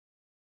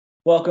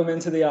Welcome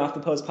into the Off the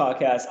Post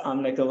podcast.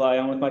 I'm Nick Delay.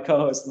 I'm with my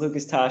co-host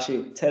Lucas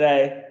Tashi.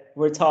 Today,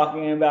 we're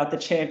talking about the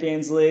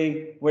Champions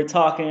League. We're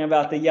talking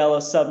about the Yellow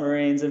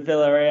Submarines of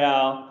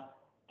Villarreal,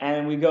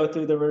 and we go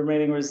through the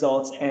remaining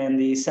results and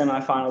the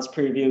semifinals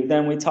preview.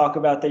 Then we talk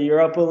about the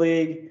Europa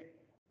League.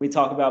 We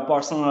talk about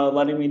Barcelona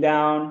letting me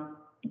down,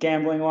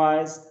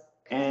 gambling-wise,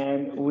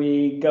 and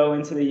we go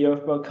into the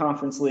Europa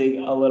Conference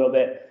League a little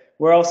bit.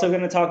 We're also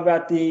going to talk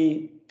about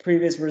the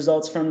previous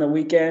results from the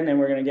weekend, and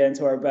we're going to get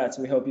into our bets.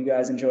 We hope you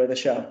guys enjoy the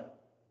show.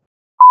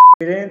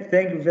 We didn't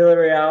think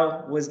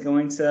Villarreal was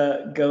going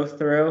to go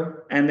through,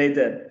 and they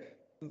did.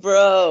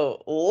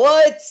 Bro,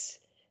 what?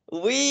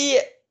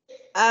 We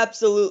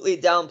absolutely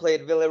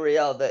downplayed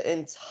Villarreal the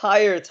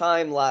entire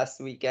time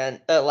last week, and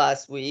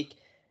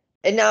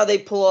now they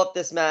pull off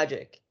this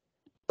magic.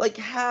 Like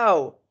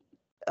how?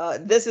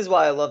 This is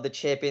why I love the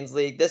Champions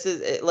League. This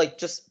is like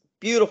just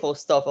beautiful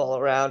stuff all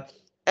around.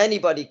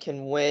 Anybody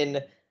can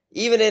win,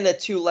 even in a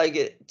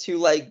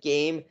two-leg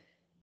game.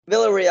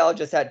 Villarreal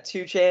just had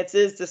two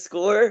chances to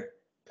score,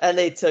 and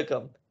they took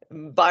them.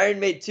 Bayern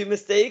made two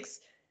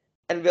mistakes,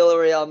 and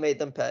Villarreal made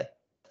them pay.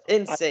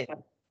 Insane.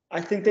 I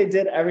think they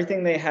did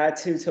everything they had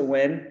to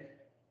win.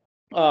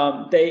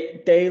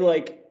 They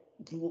like,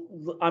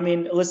 I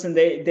mean, listen,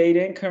 they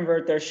didn't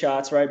convert their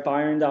shots, right?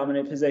 Bayern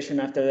dominant position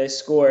after they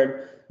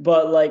scored,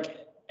 but like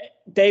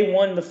they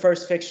won the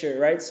first fixture,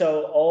 right?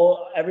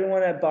 So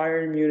everyone at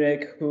Bayern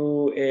Munich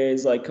who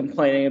is like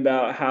complaining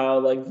about how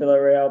like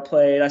Villarreal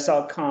played, I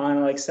saw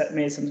Khan like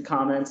made some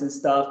comments and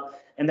stuff,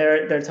 and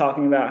they're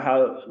talking about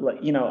how like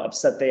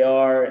upset they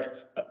are.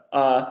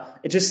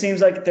 It just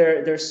seems like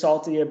they're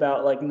salty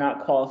about like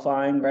not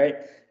qualifying, right?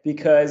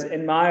 Because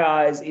in my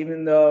eyes,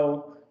 even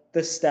though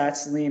the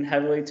stats lean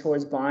heavily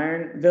towards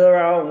Bayern,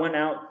 Villarreal went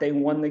out, they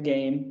won the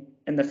game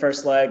in the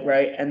first leg,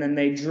 right? And then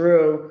they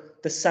drew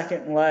the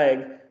second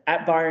leg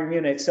at Bayern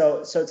Munich.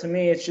 So to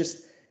me, it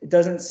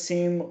doesn't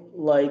seem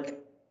like,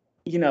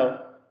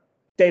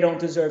 they don't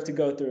deserve to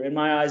go through. In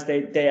my eyes,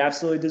 they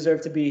absolutely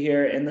deserve to be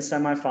here in the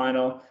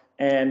semifinal.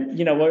 And,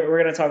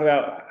 we're going to talk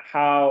about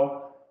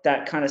how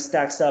that kind of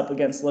stacks up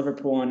against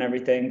Liverpool and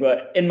everything.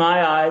 But in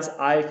my eyes,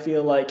 I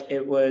feel like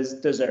it was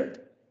deserved.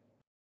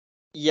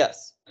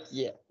 Yes.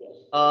 Yeah.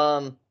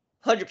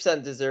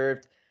 100%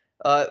 deserved.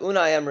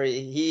 Unai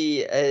Emery,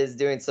 he is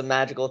doing some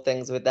magical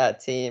things with that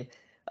team.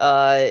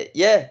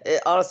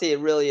 Honestly, it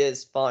really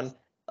is fun.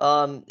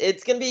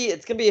 It's gonna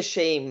be a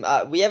shame.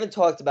 We haven't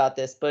talked about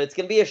this, but it's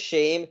gonna be a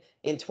shame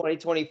in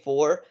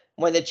 2024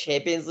 when the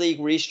Champions League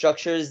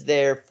restructures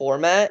their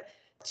format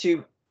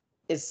to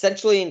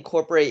essentially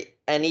incorporate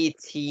any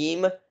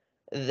team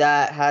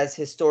that has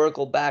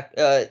historical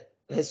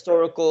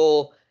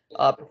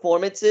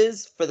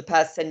performances for the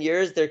past 10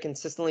 years. They're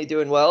consistently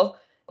doing well,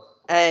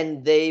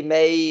 and they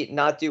may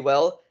not do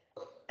well,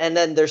 and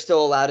then they're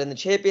still allowed in the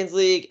Champions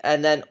League.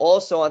 And then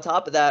also on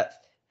top of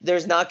that,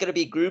 there's not going to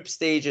be group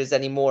stages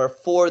anymore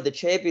for the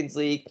Champions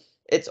League.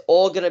 It's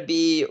all going to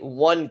be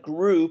one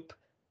group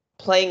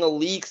playing a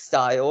league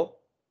style,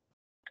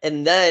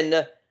 and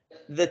then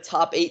the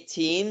top 8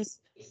 teams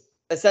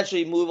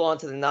essentially move on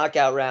to the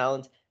knockout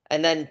round,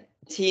 and then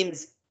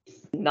teams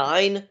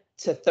 9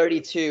 to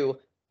 32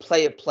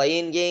 play a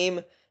play-in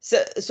game.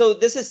 So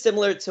this is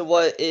similar to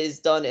what is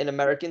done in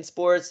American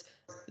sports.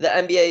 The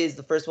NBA is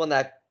the first one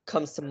that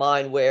comes to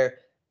mind, where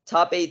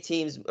top 8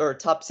 teams or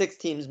top 6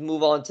 teams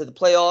move on to the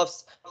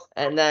playoffs,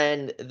 and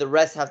then the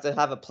rest have to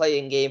have a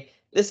play-in game.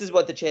 This is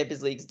what the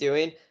Champions League's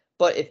doing.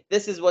 But if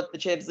this is what the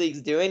Champions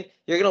League's doing,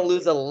 you're going to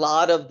lose a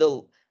lot of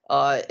the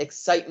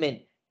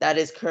excitement that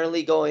is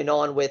currently going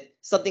on with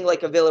something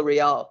like a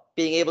Villarreal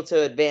being able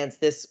to advance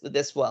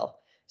this well.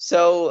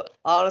 So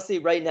honestly,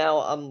 right now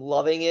I'm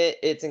loving it.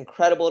 It's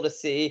incredible to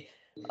see.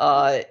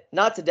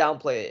 Not to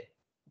downplay it,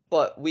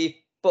 but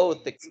we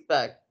both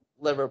expect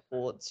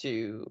Liverpool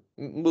to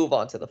move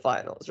on to the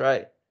finals,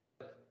 right?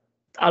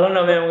 I don't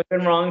know, man. We've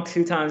been wrong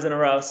 2 times in a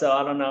row, so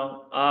I don't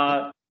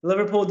know.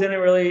 Liverpool didn't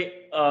really.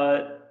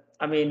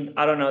 I mean,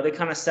 I don't know. They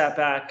kind of sat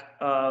back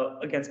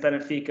against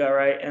Benfica,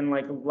 right, and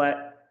like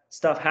let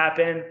stuff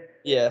happen.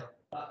 Yeah.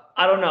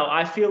 I don't know.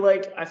 I feel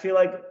like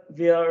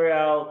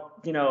Villarreal.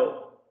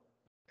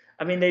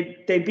 I mean,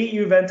 they beat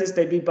Juventus,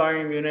 they beat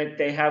Bayern Munich,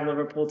 they have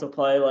Liverpool to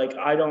play. Like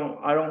I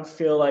don't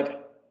feel like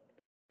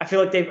I feel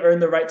like they've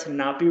earned the right to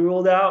not be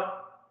ruled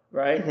out,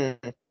 right?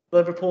 Mhm.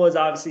 Liverpool is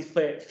obviously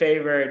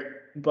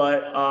favored,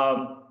 but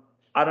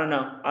I don't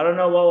know. I don't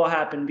know what will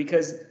happen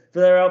because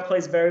Villarreal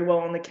plays very well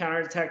on the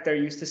counterattack. They're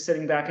used to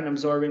sitting back and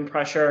absorbing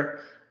pressure.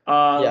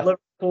 Yeah.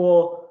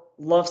 Liverpool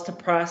loves to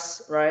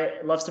press,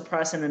 right? Loves to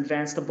press and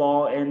advance the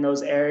ball in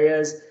those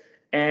areas.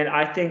 And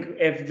I think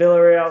if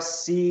Villarreal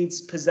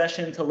cedes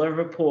possession to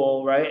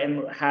Liverpool, right,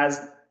 and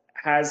has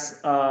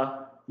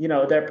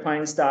their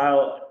playing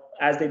style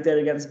as they did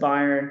against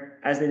Bayern,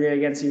 as they did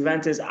against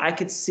Juventus, I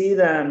could see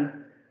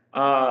them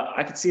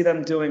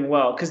doing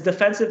well because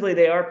defensively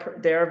they are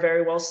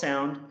very well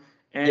sound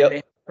and Yep.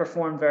 they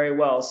perform very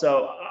well.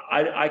 So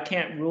I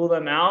can't rule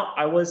them out.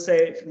 I would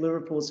say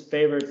Liverpool's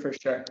favored for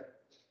sure.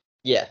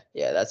 Yeah,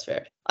 that's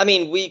fair. I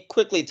mean, we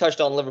quickly touched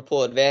on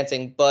Liverpool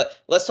advancing, but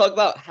let's talk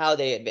about how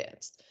they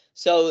advanced.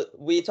 So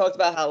we talked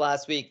about how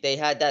last week they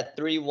had that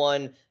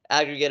 3-1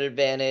 aggregate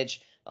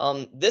advantage.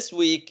 This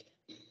week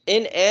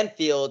in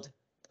Anfield,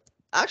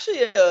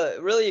 actually a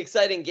really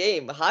exciting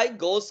game. High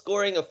goal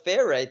scoring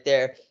affair right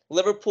there.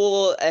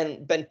 Liverpool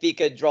and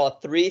Benfica draw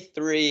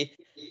 3-3.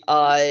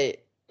 Uh,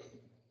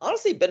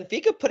 Honestly,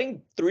 Benfica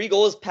putting 3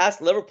 goals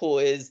past Liverpool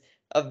is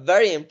a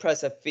very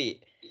impressive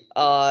feat.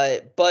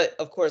 But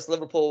of course,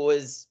 Liverpool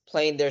was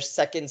playing their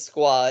second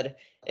squad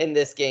in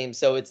this game,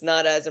 so it's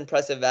not as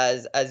impressive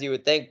as you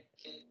would think.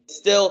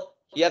 Still,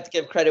 you have to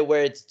give credit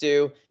where it's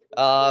due.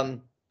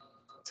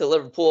 To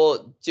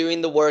Liverpool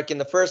doing the work in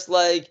the first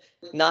leg,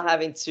 not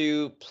having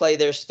to play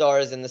their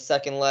stars in the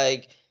second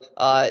leg.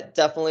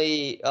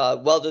 Definitely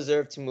well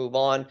deserved to move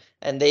on,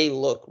 and they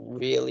look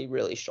really,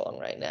 really strong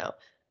right now.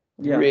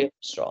 Yeah. Really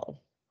strong.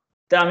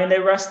 I mean, they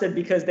rested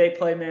because they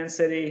play Man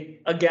City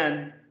again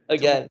tomorrow,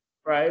 Again.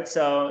 right?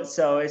 So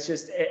it's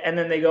just, and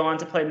then they go on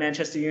to play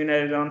Manchester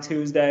United on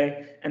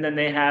Tuesday, and then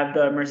they have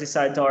the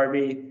Merseyside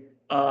derby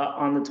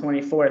on the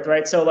 24th,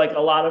 right? So like a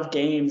lot of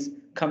games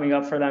coming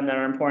up for them that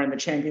are important. The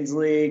Champions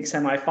League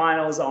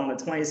semifinals on the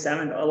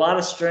 27th. A lot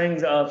of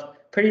strings of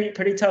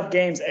pretty tough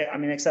games. I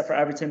mean, except for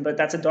Everton, but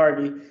that's a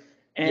derby,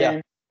 Yeah.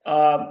 and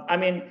I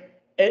mean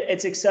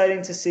it's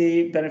exciting to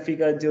see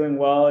Benfica doing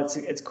well.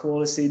 It's cool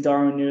to see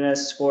Darwin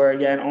Nunes score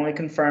again. Only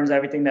confirms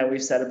everything that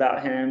we've said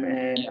about him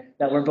and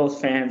that we're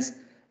both fans.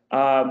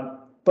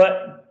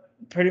 But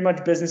pretty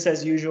much business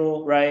as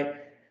usual, right?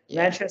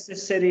 Yeah. Manchester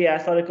City,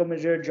 Atletico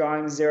Madrid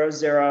drawing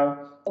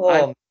 0-0.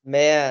 Oh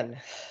man.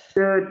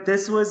 Dude,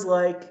 this was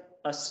like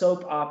a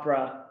soap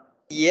opera.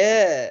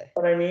 Yeah.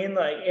 What I mean,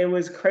 like it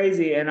was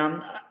crazy,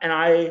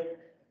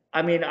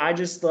 I mean, I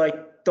just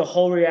like the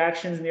whole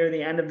reactions near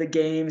the end of the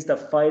games, the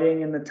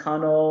fighting in the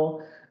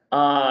tunnel.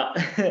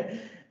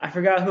 I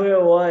forgot who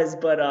it was,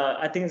 but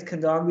I think it's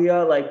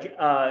Kondogbia,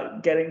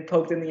 like getting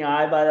poked in the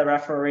eye by the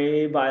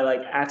referee by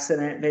like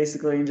accident,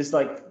 basically, and just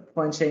like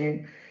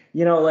punching,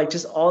 like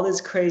just all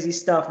this crazy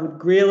stuff with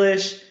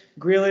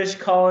Grealish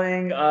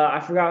calling, I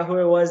forgot who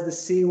it was, the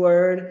C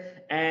word,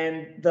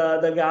 and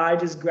the guy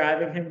just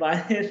grabbing him by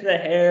the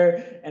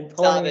hair and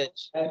pulling him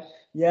Savage. back.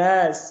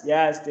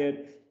 Yes,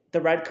 dude. The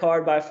red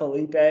card by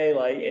Felipe,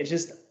 like it's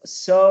just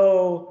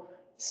so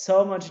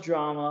much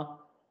drama.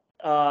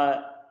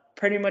 Uh,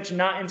 Pretty much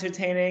not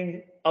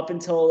entertaining up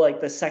until like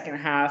the second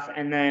half,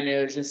 and then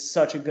it was just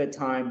such a good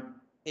time.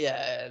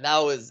 Yeah,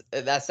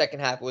 that second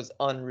half was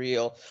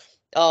unreal.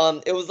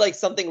 It was like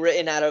something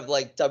written out of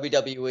like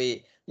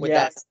WWE with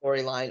that Yes,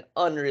 storyline.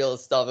 Unreal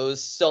stuff. It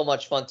was so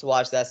much fun to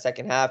watch that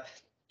second half.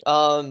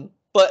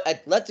 But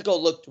Atletico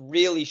looked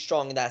really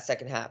strong in that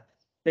second half.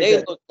 they They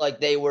did. looked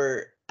like they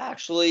were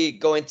actually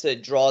going to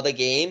draw the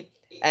game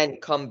and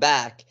come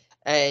back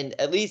and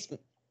at least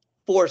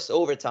force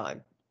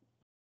overtime.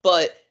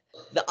 But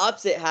the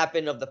opposite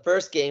happened of the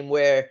first game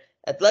where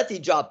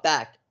Atleti dropped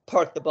back,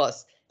 parked the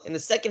bus. In the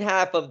second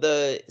half of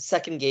the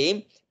second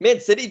game, Man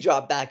City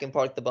dropped back and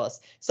parked the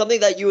bus. Something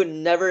that you would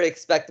never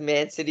expect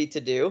Man City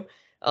to do.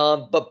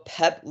 But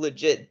Pep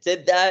legit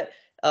did that.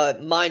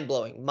 Mind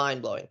blowing,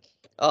 mind blowing.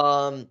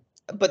 Um,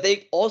 but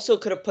they also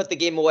could have put the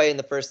game away in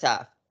the first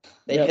half.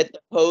 They Yep. hit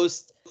the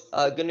post.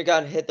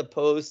 Gundogan hit the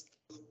post,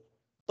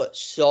 but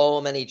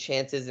so many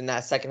chances in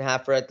that second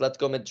half for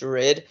Atletico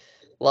Madrid.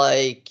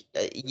 Like,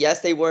 yes,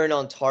 they weren't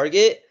on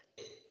target,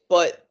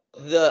 but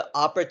the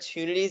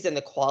opportunities and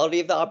the quality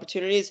of the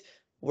opportunities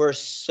were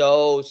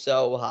so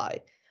high.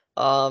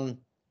 Um,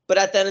 but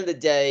at the end of the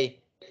day,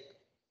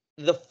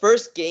 the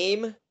first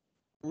game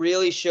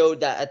really showed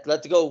that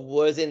Atletico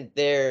wasn't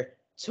there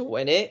to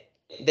win it.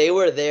 They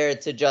were there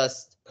to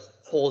just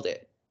hold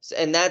it.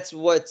 And that's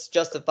what's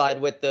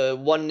justified with the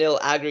 1-0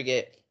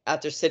 aggregate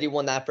after City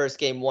won that first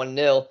game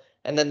 1-0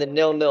 and then the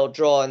 0-0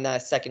 draw in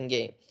that second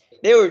game.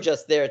 They were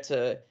just there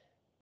to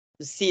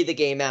see the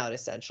game out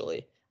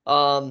essentially.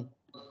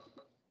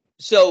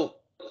 So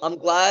I'm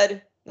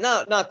glad,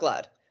 not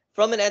glad.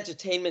 From an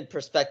entertainment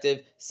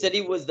perspective,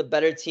 City was the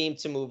better team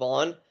to move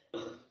on.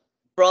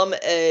 From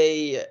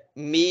a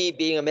me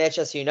being a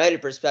Manchester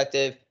United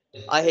perspective,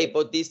 I hate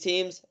both these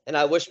teams, and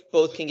I wish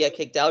both can get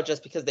kicked out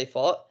just because they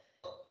fought.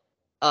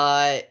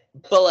 Uh,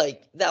 but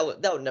like that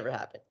would never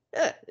happen.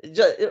 Yeah,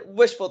 just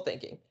wishful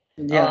thinking.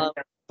 Yeah. Um,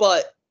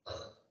 but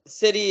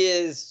City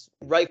is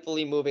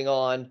rightfully moving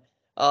on.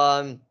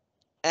 Um,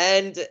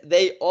 and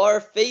they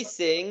are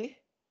facing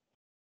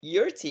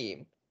your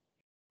team.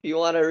 If you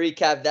want to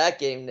recap that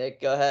game,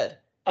 Nick, go ahead.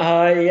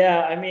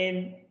 Yeah, I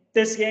mean,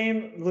 this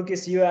game,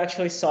 Lucas, you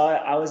actually saw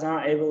it. I was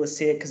not able to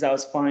see it because I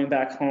was flying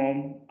back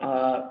home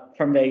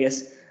from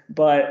Vegas.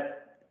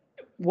 But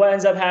what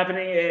ends up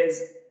happening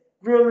is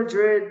Real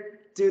Madrid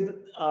do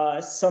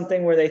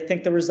something where they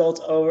think the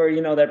result's over.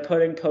 They're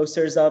putting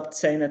posters up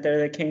saying that they're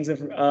the kings of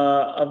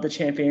the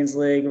Champions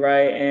League,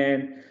 right?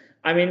 And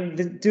I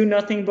mean, do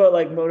nothing but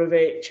like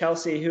motivate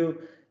Chelsea, who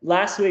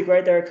last week,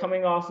 right, they're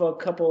coming off a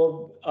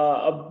couple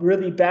of a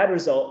really bad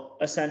result,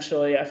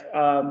 essentially.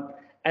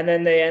 and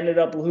then they ended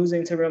up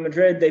losing to Real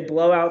Madrid. They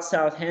blow out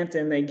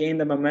Southampton. They gain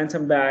the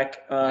momentum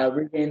back,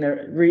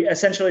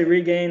 essentially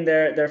regain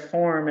their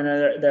form and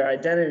their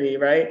identity,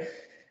 right?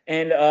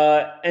 And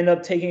end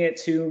up taking it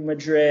to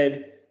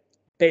Madrid,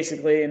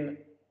 basically in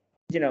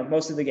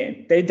most of the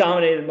game. They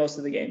dominated most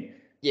of the game.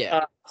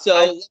 Yeah. So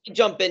let me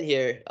jump in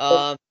here.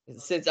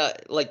 Since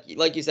like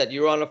you said,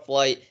 you were on a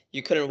flight,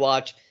 you couldn't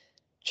watch.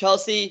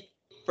 Chelsea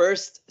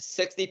first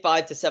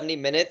 65 to 70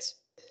 minutes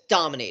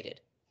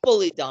dominated,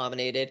 fully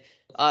dominated.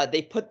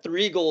 They put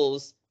 3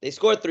 goals. They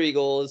scored 3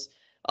 goals.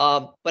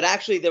 But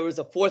actually there was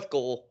a 4th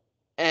goal,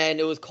 and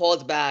it was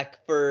called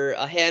back for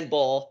a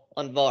handball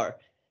on VAR,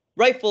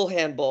 rightful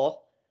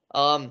handball.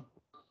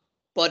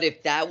 But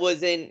if that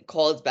wasn't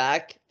called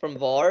back from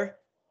VAR,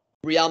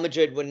 Real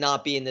Madrid would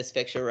not be in this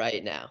fixture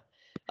right now.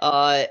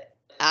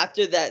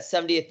 After that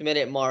 70th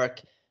minute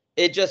mark,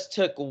 it just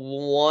took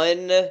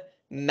one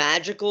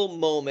magical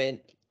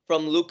moment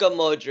from Luka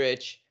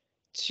Modric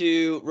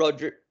to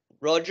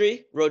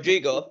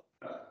Rodrigo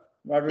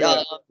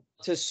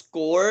to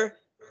score,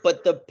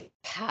 but the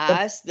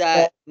pass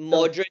that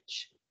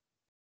Modric,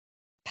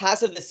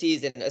 pass of the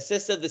season,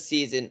 assist of the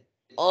season,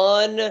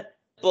 unbelievable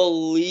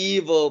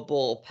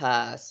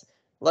pass.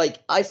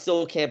 Like, I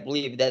still can't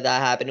believe that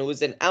happened. It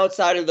was an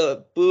outside of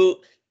the boot,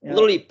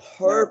 literally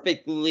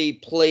perfectly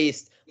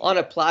placed on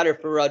a platter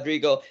for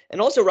Rodrigo.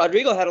 And also,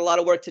 Rodrigo had a lot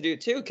of work to do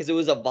too, because it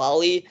was a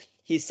volley.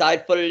 He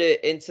side-footed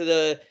it into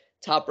the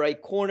top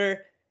right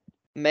corner.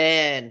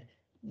 Man,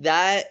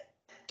 that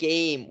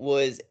game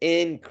was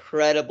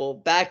incredible.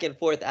 Back and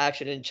forth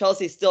action, and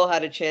Chelsea still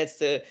had a chance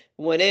to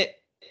win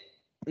it.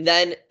 And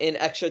then in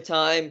extra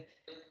time,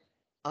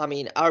 I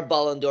mean, our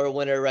Ballon d'Or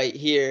winner right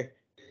here,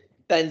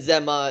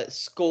 Benzema,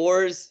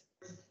 scores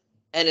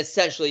and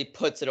essentially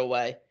puts it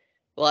away.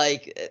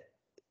 Like,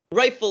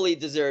 rightfully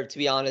deserved, to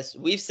be honest.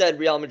 We've said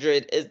Real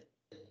Madrid is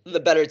the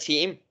better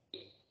team,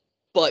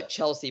 but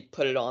Chelsea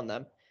put it on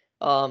them.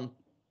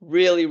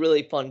 Really,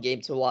 really fun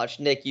game to watch.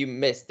 Nick, you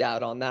missed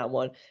out on that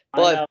one,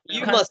 but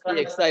you must be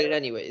excited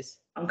anyways.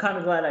 I'm kind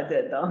of glad I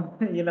did, though.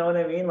 You know what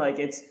I mean? Like,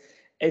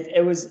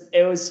 it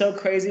was so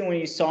crazy when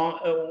you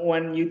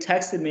when you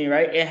texted me,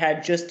 right? It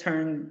had just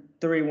turned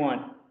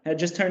 3-1. It had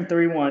just turned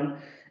 3-1,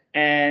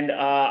 and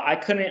I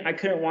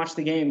couldn't watch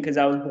the game because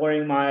I was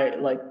boarding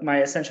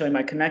my essentially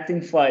my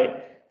connecting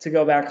flight to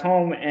go back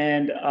home,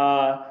 and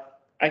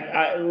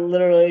I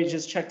literally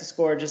just checked the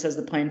score just as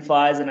the plane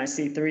flies, and I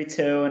see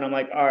 3-2, and I'm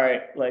like, all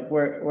right, like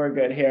we're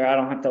good here. I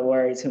don't have to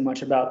worry too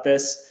much about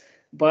this.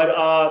 But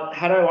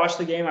had I watched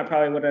the game, I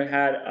probably would have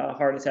had a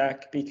heart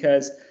attack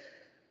because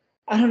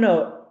I don't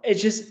know. It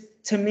just,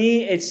 to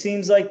me, it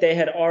seems like they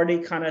had already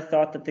kind of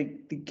thought that the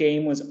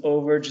game was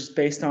over just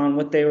based on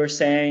what they were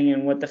saying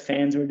and what the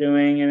fans were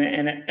doing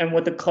and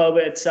what the club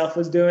itself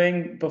was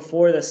doing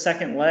before the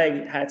second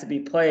leg had to be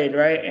played,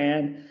 right?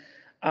 And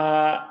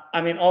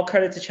I mean, all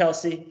credit to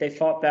Chelsea. They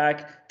fought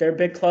back. They're a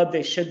big club.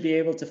 They should be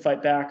able to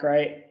fight back,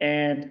 right?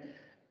 And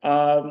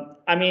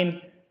I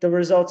mean, the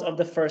results of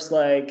the first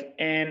leg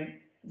and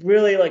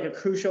really like a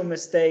crucial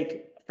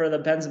mistake for the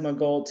Benzema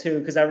goal too,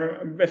 because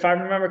if I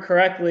remember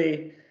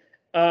correctly,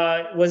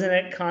 wasn't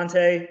it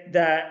Conte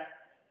that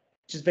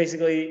just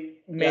basically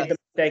made the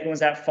mistake and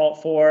was at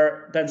fault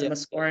for Benzema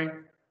scoring?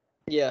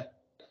 Yeah.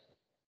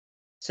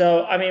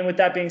 So, I mean, with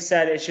that being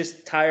said, it's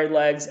just tired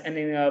legs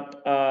ending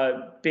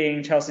up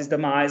being Chelsea's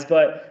demise.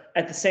 But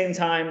at the same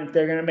time,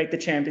 they're going to make the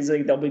Champions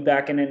League. They'll be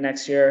back in it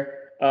next year.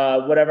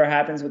 Whatever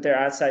happens with their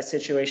outside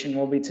situation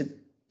will be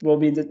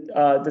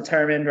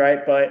determined,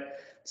 right? But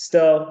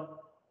still,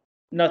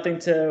 nothing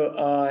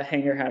to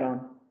hang your hat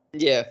on.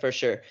 Yeah, for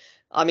sure.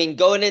 I mean,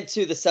 going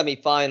into the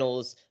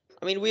semifinals,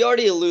 I mean, we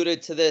already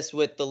alluded to this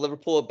with the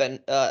Liverpool and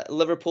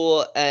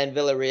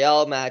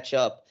Villarreal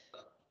matchup.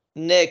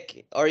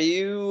 Nick, are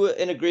you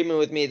in agreement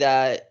with me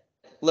that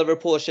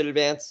Liverpool should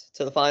advance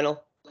to the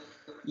final?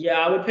 Yeah,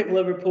 I would pick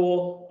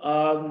Liverpool.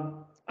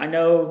 I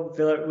know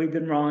we've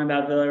been wrong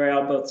about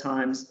Villarreal both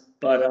times,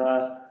 but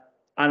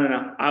I don't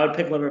know. I would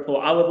pick Liverpool.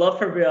 I would love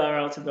for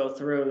Villarreal to go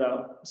through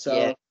though.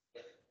 So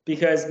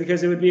because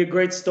it would be a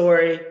great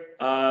story.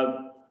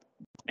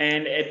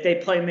 And if they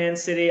play Man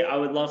City, I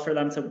would love for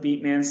them to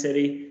beat Man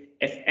City.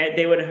 If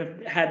they would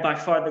have had by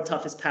far the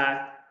toughest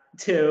path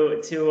to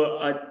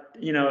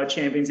a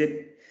Champions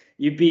League.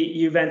 You beat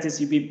Juventus,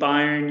 you beat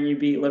Bayern, you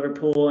beat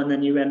Liverpool, and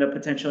then you end up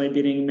potentially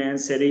beating Man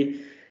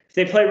City. If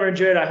they play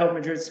Madrid, I hope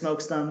Madrid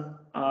smokes them.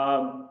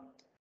 I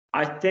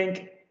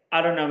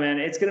don't know, man.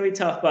 It's going to be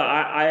tough, but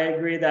I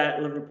agree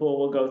that Liverpool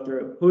will go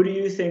through. Who do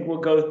you think will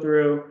go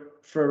through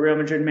for Real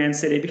Madrid, Man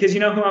City? Because you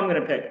know who I'm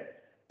going to pick.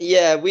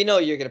 Yeah, we know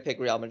you're going to pick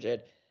Real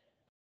Madrid.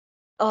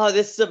 Oh,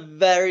 this is a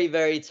very,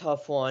 very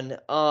tough one.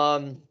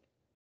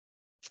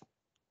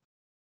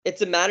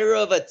 It's a matter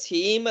of a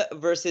team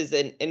versus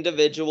an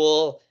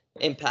individual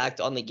impact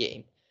on the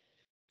game.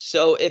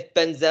 So if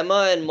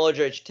Benzema and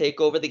Modric take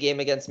over the game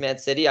against Man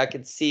City, I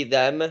could see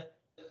them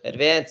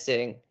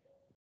advancing.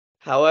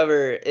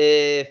 However,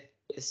 if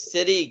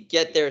City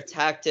get their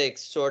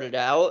tactics sorted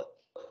out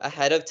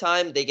ahead of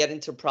time, they get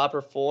into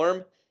proper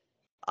form,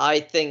 I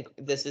think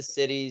this is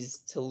City's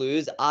to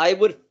lose. I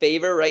would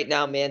favor right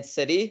now Man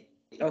City.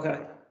 Okay.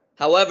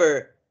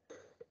 However,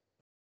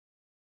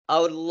 I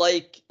would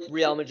like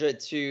Real Madrid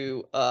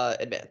to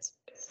advance.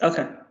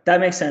 Okay, that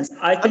makes sense.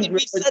 I I think mean,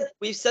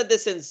 we've said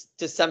this since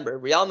December.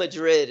 Real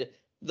Madrid,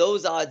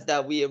 those odds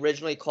that we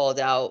originally called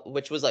out,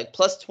 which was like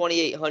plus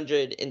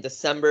 2,800 in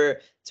December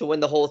to win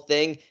the whole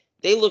thing,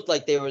 they looked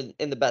like they were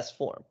in the best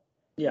form.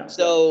 yeah.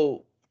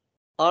 So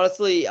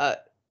honestly, I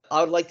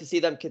would like to see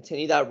them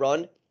continue that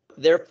run.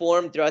 Their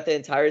form throughout the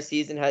entire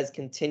season has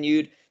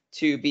continued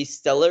to be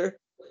stellar,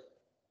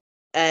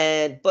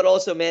 but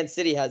also Man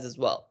City has as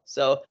well.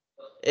 So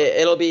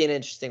it'll be an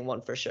interesting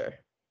one for sure.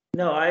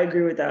 No, I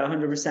agree with that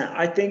 100%.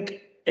 I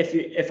think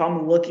if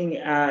I'm looking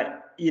at,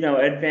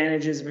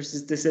 advantages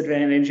versus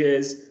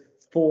disadvantages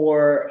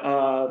for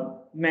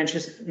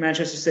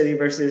Manchester City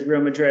versus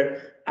Real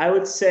Madrid, I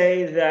would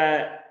say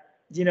that,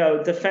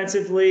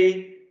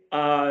 defensively,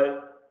 I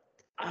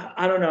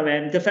don't know,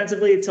 man.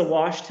 Defensively, it's a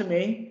wash to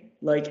me.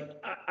 Like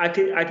I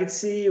could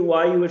see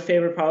why you would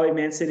favor probably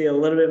Man City a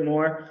little bit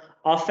more.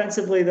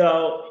 Offensively,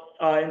 though,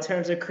 in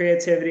terms of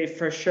creativity,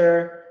 for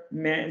sure,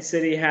 Man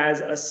City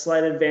has a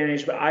slight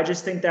advantage. But I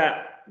just think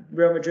that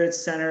Real Madrid's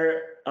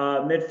center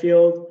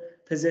midfield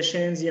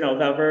positions,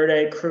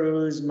 Valverde,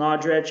 Cruz,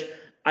 Modric,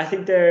 I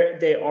think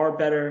they are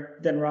better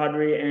than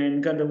Rodri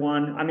and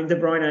Gundogan. I mean, De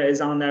Bruyne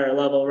is on their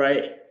level,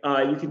 right?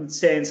 You can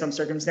say in some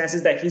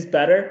circumstances that he's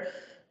better,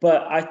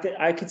 but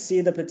I could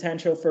see the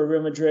potential for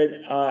Real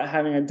Madrid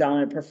having a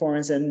dominant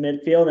performance in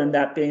midfield, and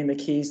that being the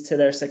keys to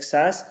their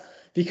success.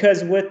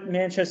 Because with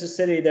Manchester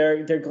City,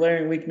 their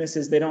glaring weakness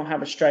is they don't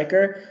have a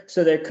striker,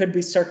 so there could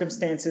be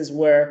circumstances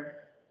where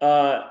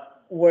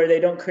they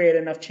don't create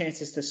enough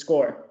chances to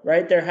score.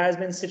 Right? There has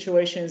been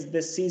situations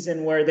this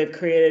season where they've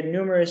created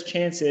numerous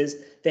chances,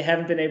 they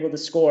haven't been able to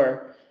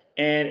score,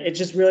 and it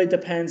just really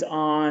depends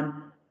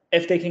on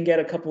if they can get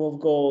a couple of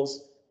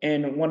goals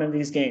in one of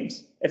these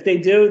games. If they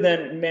do,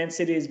 then Man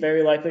City is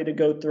very likely to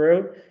go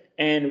through,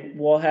 and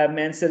we'll have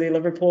Man City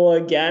Liverpool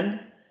again.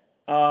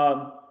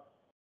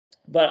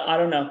 But I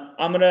don't know.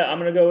 I'm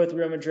gonna go with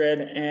Real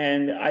Madrid,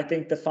 and I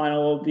think the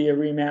final will be a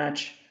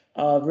rematch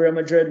of Real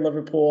Madrid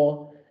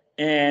Liverpool,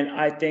 and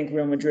I think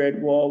Real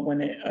Madrid will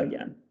win it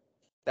again.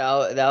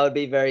 That would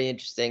be very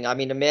interesting. I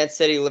mean, a Man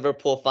City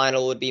Liverpool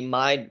final would be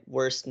my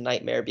worst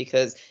nightmare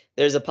because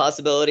there's a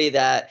possibility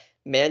that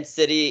Man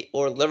City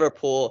or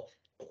Liverpool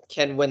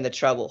can win the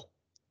treble.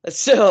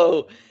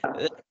 So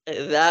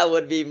that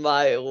would be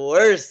my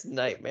worst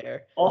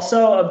nightmare.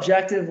 Also,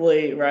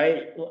 objectively,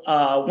 right?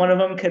 One of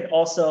them could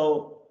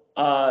also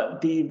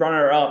be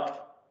runner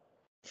up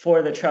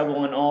for the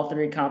treble in all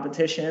three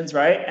competitions,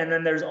 right? And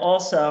then there's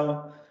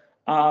also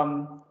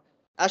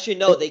actually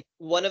no,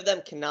 one of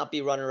them cannot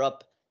be runner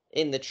up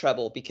in the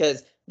treble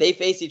because they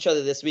face each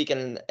other this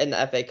weekend in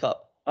the FA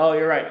Cup. Oh,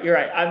 you're right. You're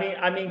right.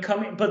 I mean,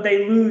 but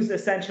they lose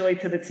essentially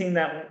to the team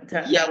that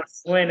would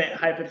win it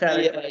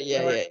hypothetically.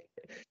 Yeah.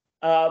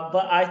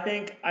 But I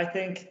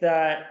think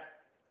that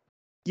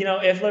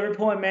if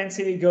Liverpool and Man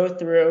City go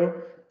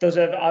through, those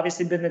have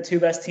obviously been the two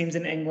best teams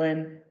in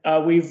England.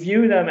 We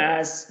view them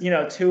as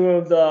two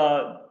of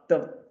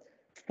the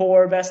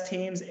four best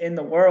teams in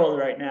the world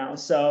right now.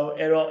 So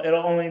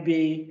it'll only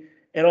be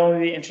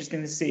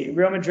interesting to see.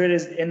 Real Madrid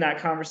is in that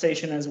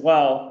conversation as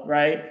well,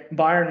 right?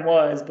 Bayern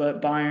was,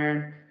 but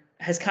Bayern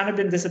has kind of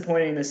been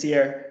disappointing this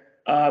year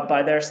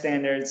by their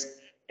standards,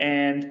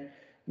 and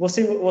we'll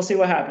see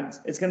what happens.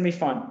 It's going to be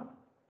fun.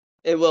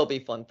 It will be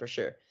fun for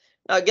sure.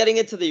 Now, getting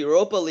into the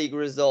Europa League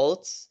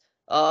results,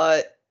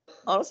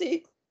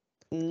 honestly,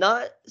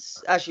 not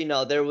actually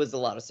no, there was a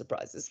lot of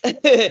surprises.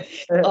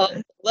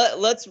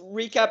 Let's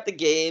recap the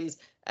games,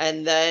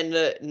 and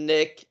then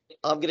Nick,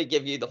 I'm gonna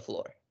give you the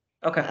floor.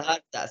 Okay. How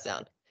does that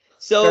sound?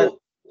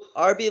 So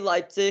RB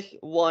Leipzig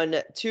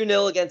won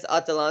 2-0 against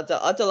Atalanta.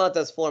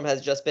 Atalanta's form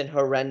has just been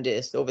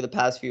horrendous over the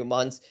past few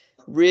months.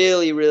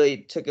 Really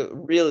took a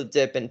real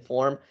dip in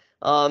form.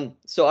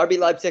 So RB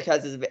Leipzig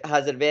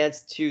has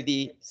advanced to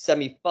the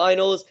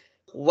semifinals.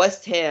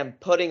 West Ham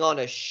putting on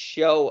a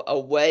show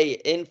away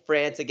in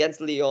France against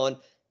Lyon,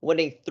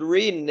 winning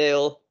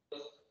 3-0.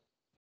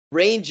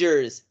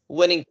 Rangers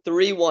winning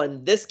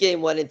 3-1. This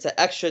game went into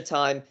extra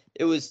time.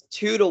 It was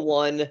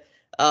 2-1.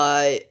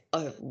 I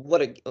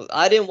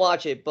didn't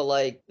watch it, but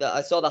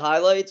I saw the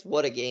highlights.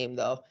 What a game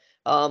though.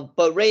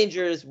 But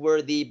Rangers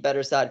were the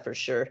better side for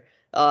sure.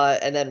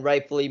 And then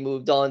rightfully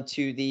moved on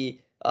to the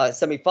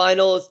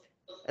semifinals.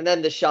 And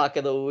then the shock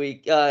of the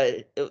week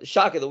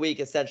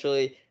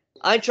essentially.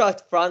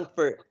 Eintracht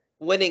Frankfurt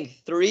winning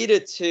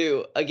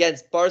 3-2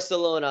 against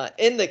Barcelona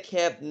in the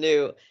Camp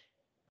Nou.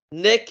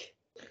 Nick,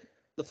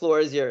 the floor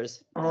is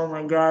yours. Oh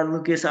my God,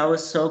 Lucas, I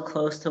was so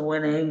close to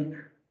winning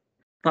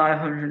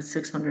 $500,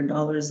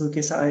 $600.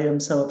 Lucas, I am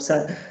so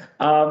upset.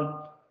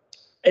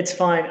 It's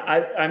fine.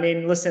 I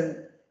mean,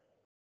 listen,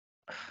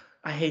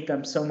 I hate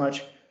them so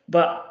much.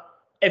 But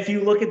if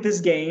you look at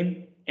this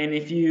game and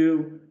if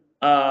you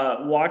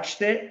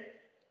watched it,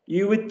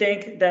 you would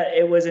think that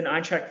it was an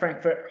Eintracht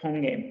Frankfurt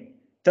home game.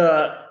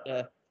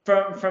 The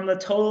from the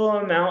total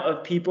amount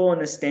of people in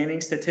the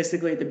standings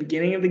statistically at the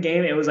beginning of the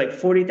game, it was like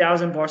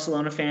 40,000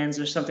 Barcelona fans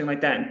or something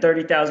like that, and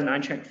 30,000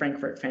 Eintracht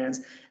Frankfurt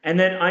fans. And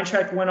then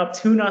Eintracht went up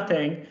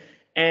 2-0,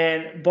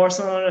 and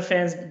Barcelona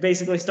fans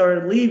basically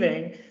started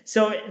leaving.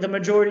 So the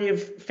majority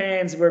of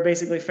fans were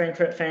basically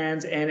Frankfurt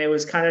fans, and it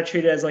was kind of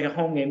treated as like a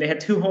home game. They had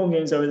 2 home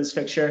games over this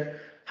fixture,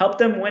 helped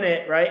them win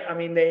it, right? I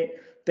mean, they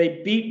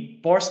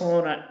beat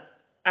Barcelona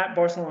at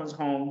Barcelona's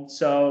home,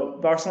 so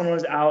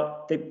Barcelona's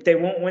out. They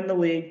won't win the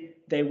league.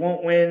 They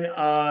won't win.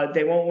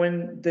 They won't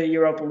win the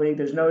Europa League.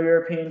 There's no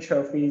European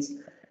trophies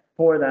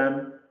for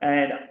them.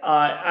 And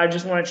I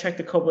just want to check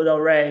the Copa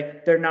del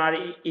Rey. They're not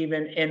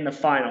even in the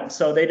final,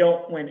 so they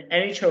don't win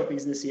any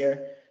trophies this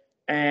year.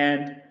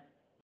 And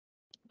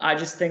I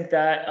just think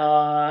that,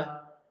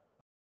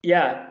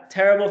 yeah,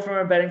 terrible from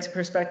a betting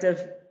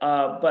perspective,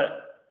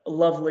 but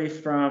lovely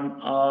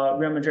from a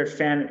Real Madrid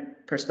fan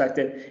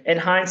perspective. In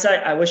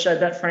hindsight, I wish I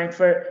bet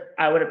Frankfurt.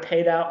 I would have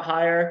paid out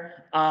higher.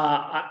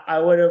 I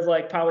would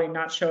have probably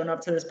not shown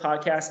up to this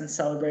podcast and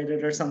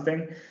celebrated or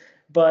something.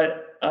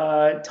 But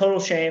total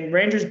shame.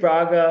 Rangers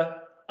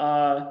Braga.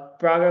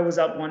 Braga was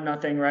up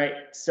 1-0, right?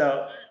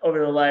 So over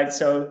the leg.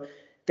 So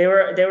they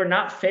were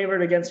not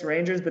favored against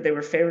Rangers, but they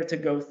were favored to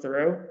go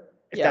through,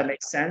 if that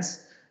makes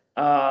sense.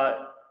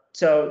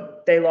 So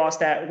they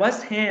lost at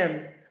West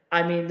Ham.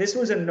 I mean, this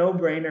was a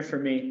no-brainer for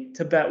me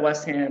to bet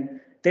West Ham.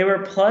 They were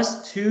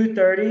plus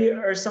 230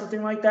 or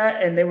something like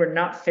that, and they were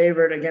not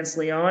favored against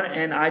Lyon.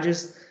 And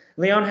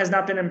Lyon has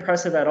not been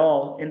impressive at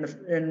all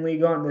in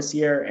Ligue 1 this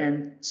year.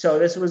 And so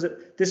this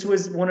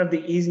was one of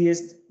the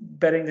easiest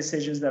betting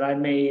decisions that I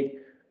made.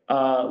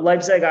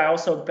 Leipzig, I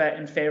also bet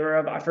in favor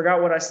of. I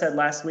forgot what I said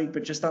last week,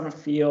 but just on a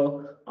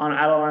feel, on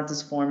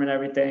Atalanta's form and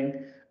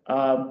everything.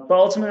 But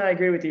ultimately, I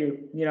agree with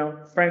you.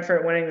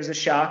 Frankfurt winning was a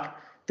shock.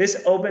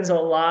 This opens a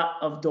lot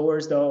of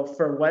doors, though,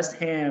 for West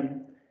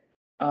Ham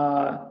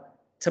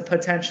to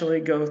potentially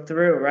go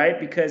through, right?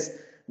 Because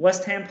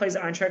West Ham plays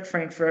Eintracht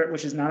Frankfurt,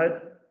 which is not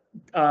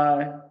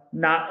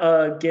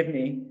a give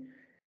me,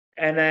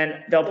 and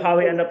then they'll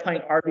probably end up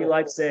playing RB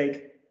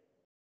Leipzig.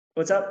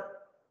 What's up?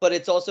 But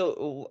it's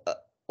also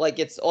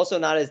it's also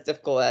not as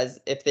difficult as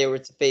if they were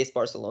to face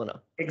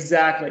Barcelona.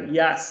 Exactly.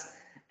 Yes.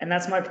 And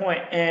that's my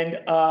point. And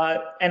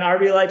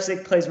RB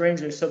Leipzig plays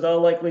Rangers, so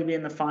they'll likely be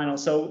in the final.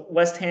 So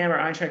West Ham or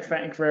Eintracht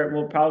Frankfurt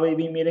will probably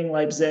be meeting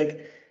Leipzig,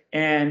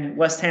 and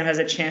West Ham has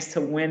a chance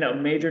to win a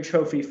major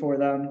trophy for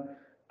them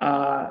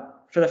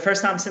for the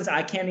first time since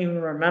I can't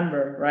even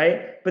remember,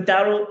 right? But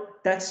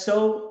that's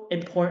so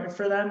important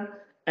for them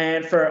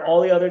and for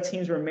all the other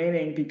teams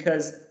remaining,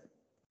 because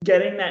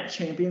getting that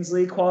Champions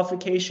League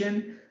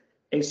qualification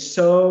is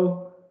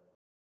so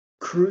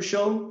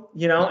crucial,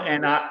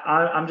 and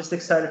I'm just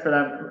excited for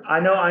them. I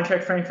know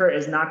Eintracht Frankfurt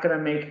is not going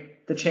to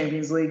make the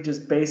Champions League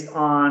just based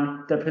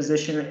on their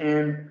position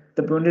in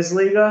the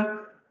Bundesliga,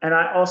 and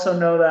I also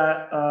know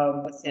that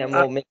West Ham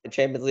won't make the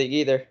Champions League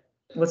either.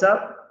 What's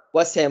up?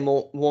 West Ham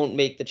won't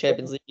make the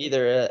Champions League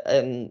either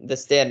in the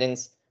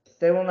standings.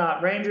 They will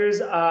not.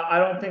 Rangers, I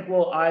don't think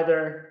will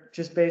either,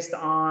 just based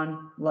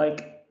on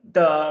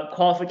the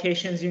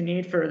qualifications you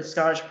need for the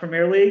Scottish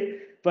Premier League.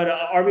 But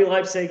RB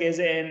Leipzig is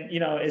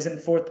in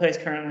fourth place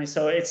currently,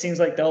 so it seems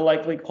like they'll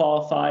likely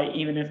qualify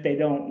even if they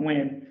don't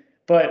win.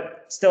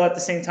 But still, at the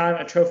same time,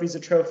 a trophy's a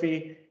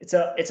trophy. It's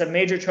a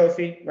major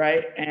trophy,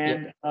 right?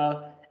 And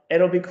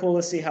it'll be cool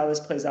to see how this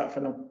plays out for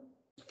them.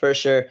 For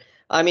sure.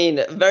 I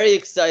mean, very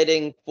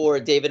exciting for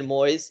David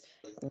Moyes.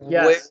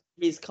 Yes. Where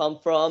he's come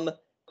from,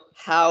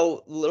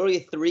 how literally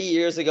 3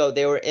 years ago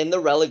they were in the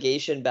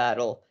relegation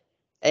battle,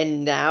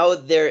 and now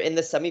they're in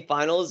the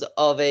semifinals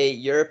of a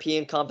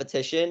European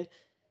competition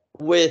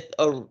with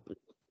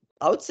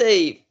I would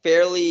say,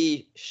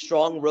 fairly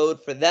strong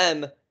road for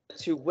them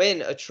to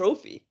win a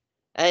trophy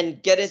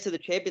and get into the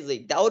Champions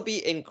League. That would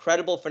be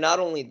incredible for not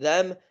only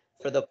them,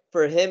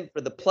 for him,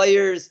 for the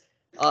players,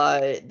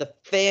 the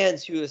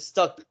fans who have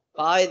stuck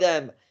by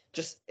them.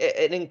 Just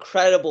an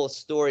incredible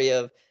story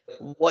of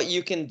what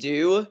you can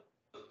do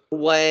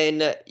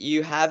when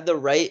you have the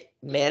right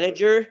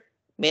manager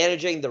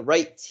managing the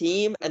right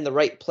team and the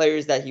right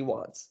players that he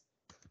wants.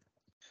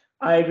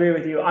 I agree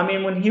with you. I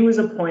mean, when he was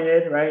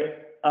appointed, right,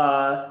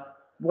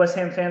 West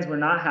Ham fans were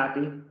not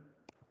happy.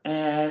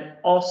 And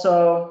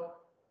also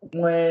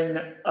when,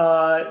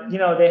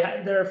 they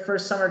had their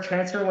first summer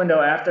transfer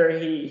window after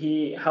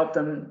he helped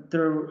them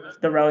through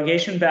the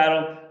relegation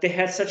battle, they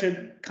had such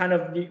a kind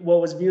of what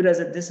was viewed as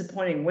a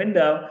disappointing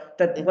window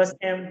that West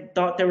Ham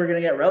thought they were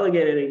going to get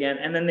relegated again.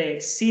 And then they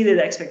exceeded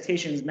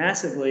expectations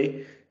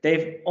massively.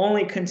 They've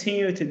only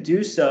continued to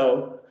do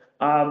so.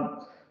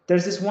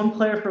 There's this one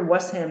player for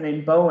West Ham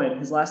named Bowen.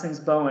 His last name's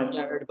Bowen.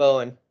 Jared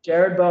Bowen.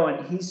 Jared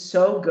Bowen. He's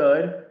so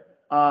good.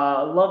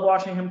 Love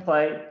watching him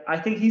play. I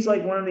think he's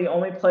one of the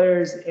only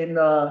players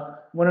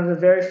one of the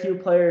very few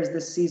players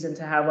this season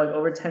to have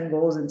over 10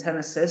 goals and 10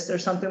 assists or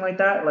something like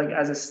that,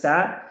 as a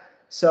stat.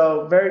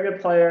 So very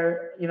good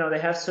player. They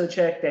have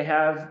Souček. They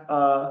have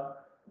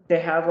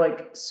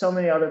so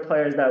many other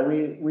players that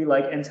we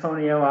like.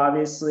 Antonio,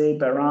 obviously,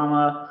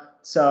 Barama.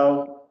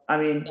 So I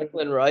mean,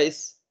 Declan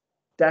Rice.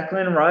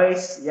 Declan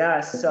Rice,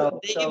 yes.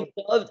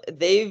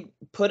 They've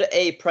put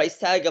a price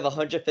tag of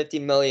 150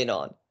 million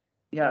on.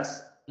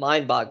 Yes.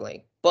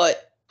 Mind-boggling.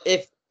 But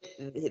if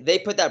they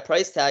put that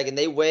price tag and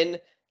they win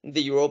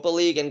the Europa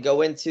League and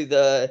go into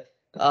the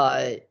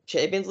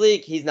Champions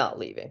League, he's not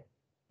leaving.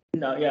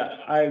 No, yeah,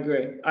 I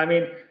agree. I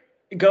mean,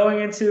 going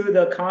into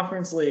the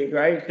Conference League,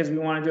 right? Because we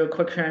want to do a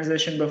quick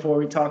transition before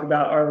we talk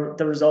about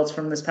the results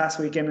from this past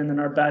weekend and then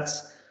our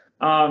bets.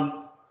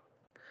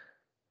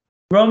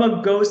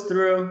 Roma goes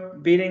through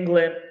beating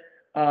Glimt.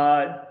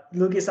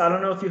 Lucas, I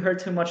don't know if you heard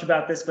too much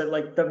about this, but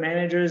like the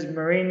managers,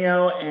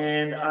 Mourinho,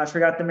 and I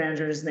forgot the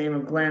manager's name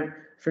of Glimt.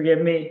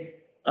 Forgive me.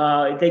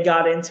 They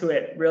got into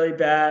it really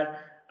bad.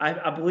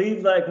 I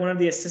believe like one of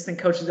the assistant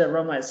coaches at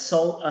Roma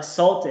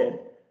assaulted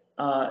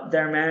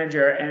their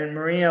manager, and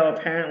Mourinho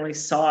apparently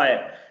saw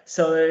it.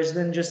 So there's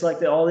been just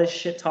like all this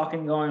shit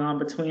talking going on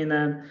between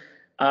them.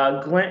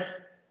 Glimt,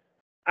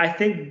 I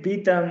think,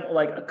 beat them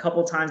like a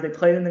couple times. They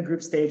played in the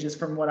group stages,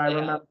 from what I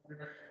remember.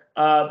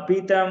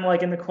 Beat them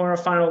like in the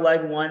quarterfinal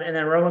leg one, and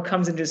then Roma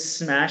comes and just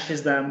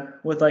smashes them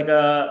with like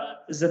a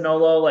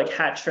Zanolo like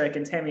hat trick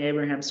and Tammy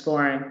Abraham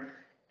scoring.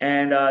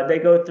 And they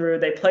go through.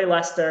 They play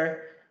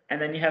Leicester,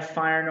 and then you have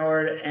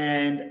Feyenoord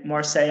and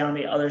Marseille on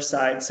the other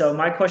side. So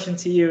my question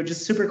to you,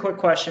 just super quick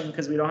question,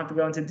 because we don't have to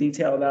go into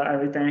detail about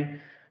everything.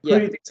 Who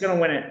do you think is going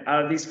to win it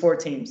out of these four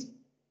teams?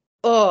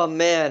 Oh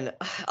man,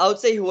 I would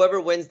say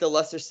whoever wins the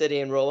Leicester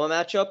City and Roma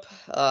matchup,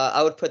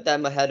 I would put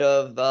them ahead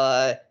of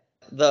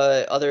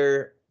the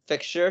other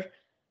fixture.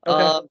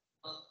 Okay.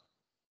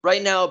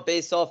 Right now,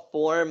 based off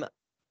form,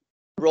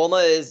 Roma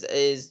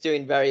is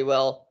doing very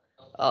well.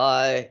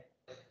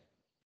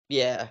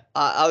 Yeah,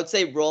 I would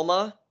say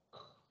Roma,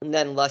 and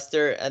then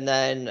Leicester, and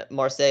then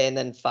Marseille, and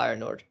then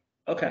Feyenoord.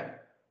 Okay.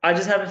 I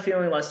just have a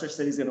feeling Leicester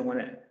City's going to win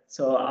it.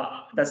 So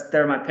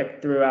they're my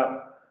pick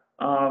throughout.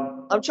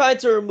 I'm trying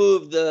to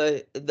remove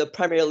the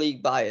Premier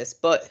League bias,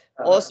 but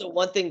also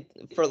one thing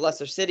for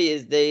Leicester City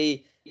is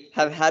they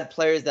have had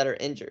players that are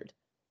injured.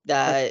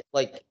 That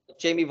like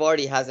Jamie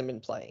Vardy hasn't been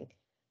playing.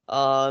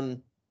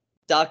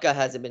 Daka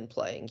hasn't been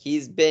playing.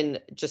 He's been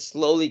just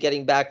slowly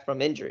getting back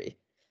from injury.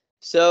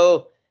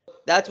 So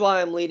that's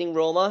why I'm leading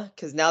Roma,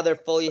 because now they're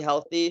fully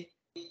healthy.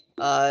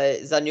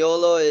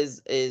 Zaniolo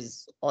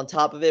is on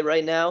top of it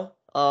right now.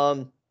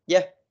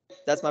 Yeah,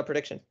 that's my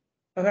prediction.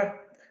 Okay.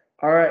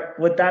 All right.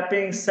 With that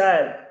being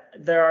said,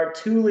 there are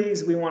two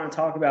leagues we want to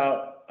talk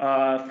about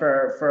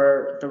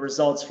for the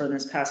results for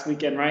this past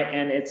weekend, right?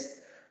 And it's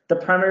the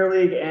Premier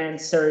League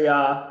and Serie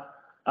A.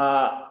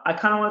 I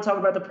kind of want to talk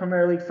about the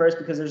Premier League first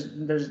because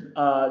there's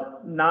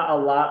not a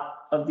lot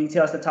of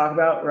details to talk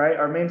about, right?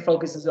 Our main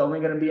focus is only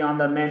going to be on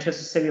the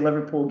Manchester City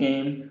Liverpool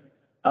game,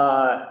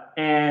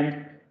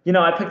 and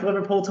I picked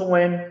Liverpool to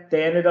win.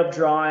 They ended up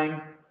drawing.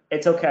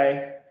 It's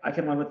okay. I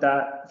can live with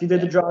that. If you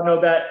did the draw,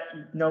 no bet,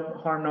 no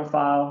harm, no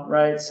foul,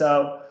 right?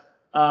 So,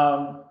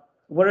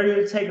 what are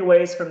your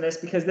takeaways from this?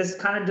 Because this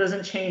kind of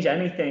doesn't change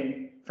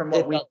anything from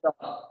what we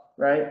thought,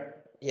 right?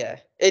 Yeah,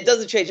 it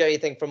doesn't change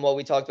anything from what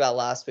we talked about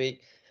last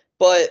week.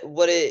 But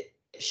what it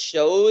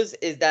shows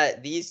is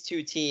that these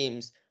two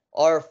teams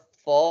are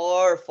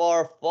far,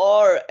 far,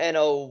 far and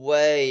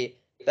away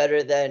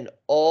better than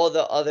all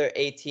the other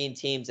 18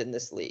 teams in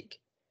this league.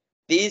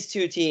 These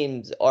two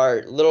teams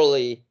are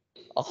literally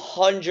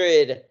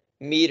 100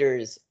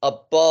 meters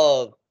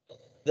above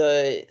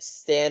the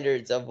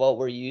standards of what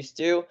we're used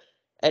to.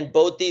 And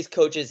both these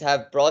coaches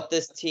have brought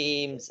this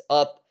teams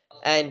up.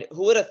 And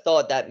who would have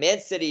thought that Man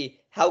City,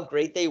 how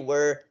great they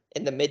were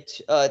in the mid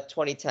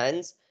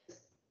 2010s,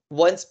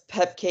 once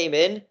Pep came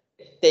in,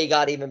 they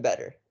got even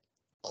better.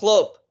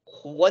 Klopp,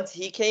 once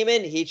he came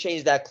in, he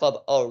changed that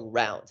club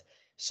around.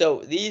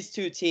 So these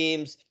two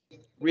teams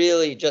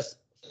really just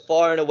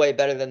far and away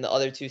better than the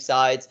other two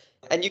sides.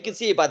 And you can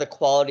see it by the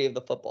quality of the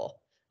football.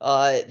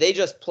 They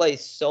just play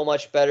so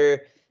much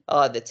better.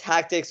 The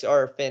tactics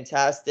are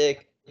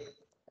fantastic.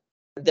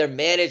 They're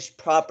managed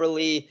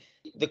properly.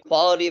 The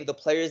quality of the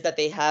players that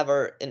they have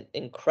are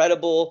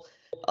incredible.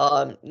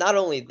 Not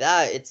only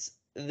that, it's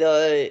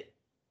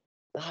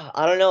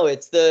I don't know,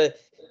 it's the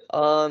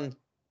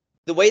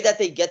way that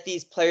they get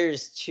these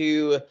players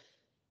to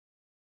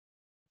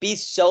be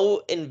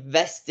so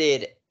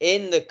invested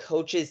in the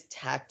coach's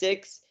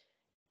tactics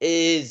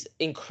is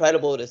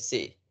incredible to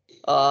see.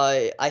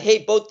 I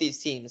hate both these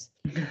teams,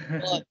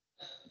 but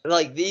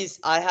like these,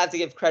 I have to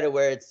give credit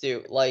where it's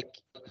due. Like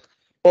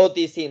both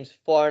these teams,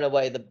 far and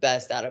away the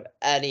best out of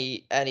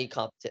any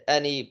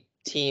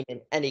team in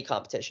any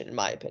competition, in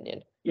my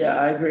opinion. Yeah,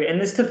 I agree.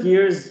 And this took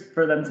years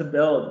for them to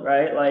build,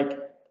 right? Like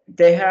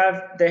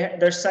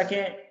their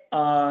second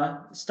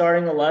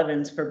starting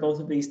 11s for both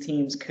of these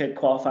teams could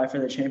qualify for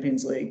the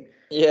Champions League.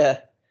 Yeah.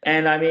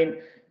 And I mean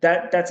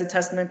that's a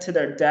testament to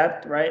their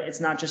depth, right? It's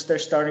not just their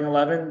starting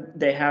 11;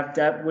 they have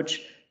depth,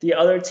 which the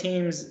other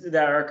teams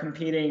that are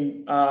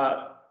competing,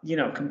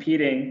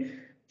 competing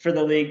for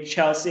the league,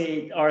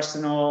 Chelsea,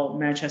 Arsenal,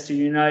 Manchester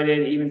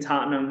United, even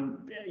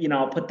Tottenham,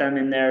 I'll put them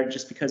in there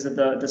just because of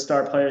the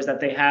star players that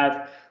they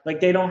have. Like,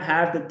 they don't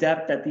have the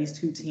depth that these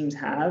two teams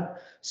have.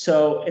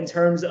 So in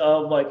terms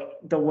of like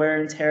the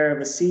wear and tear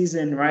of a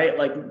season, right?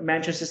 Like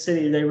Manchester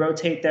City, they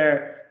rotate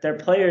their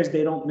players.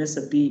 They don't miss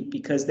a beat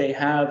because they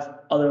have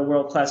other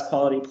world-class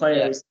quality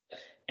players. Yeah.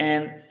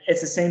 And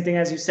it's the same thing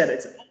as you said.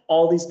 It's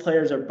all these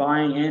players are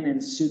buying in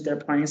and suit their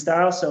playing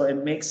style. So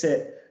it makes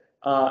it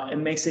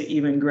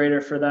even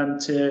greater for them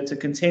to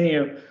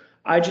continue.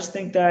 I just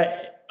think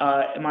that,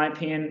 in my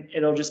opinion,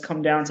 it'll just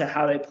come down to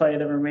how they play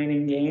the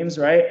remaining games,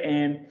 right?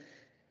 And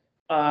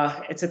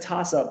it's a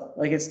toss-up.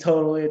 Like, it's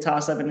totally a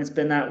toss-up, and it's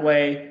been that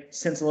way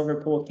since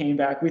Liverpool came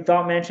back. We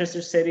thought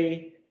Manchester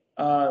City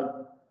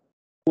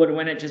would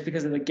win it just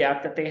because of the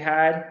gap that they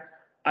had.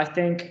 I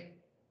think,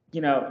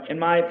 in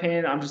my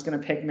opinion, I'm just going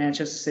to pick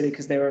Manchester City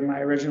because they were my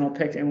original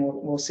pick, and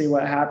we'll see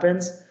what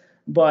happens.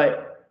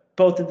 But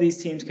both of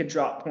these teams could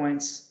drop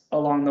points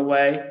along the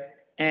way.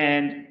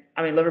 And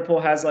I mean, Liverpool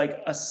has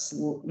like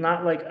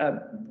not like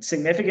a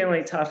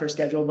significantly tougher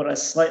schedule, but a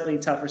slightly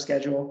tougher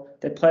schedule.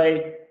 They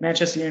play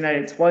Manchester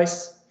United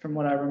twice, from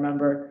what I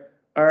remember,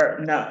 or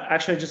no,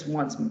 actually just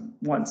once.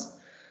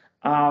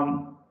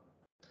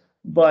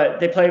 But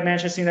they play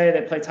Manchester United,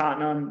 they play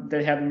Tottenham,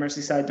 they have a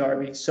Merseyside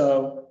derby,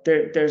 so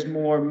there's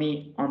more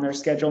meat on their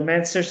schedule.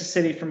 Manchester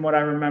City, from what I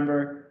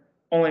remember,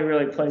 only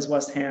really plays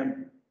West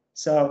Ham,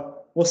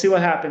 so we'll see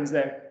what happens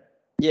there.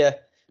 Yeah.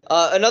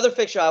 Another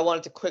fixture I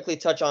wanted to quickly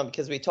touch on,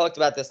 because we talked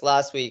about this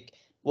last week,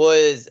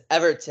 was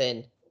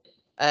Everton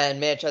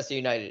and Manchester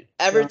United.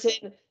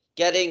 Everton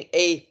getting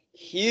a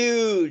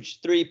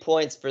huge 3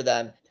 points for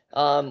them.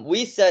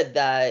 We said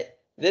that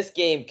this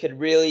game could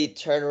really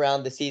turn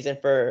around the season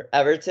for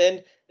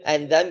Everton,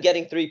 and them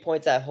getting 3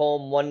 points at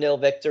home, 1-0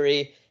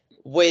 victory.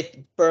 With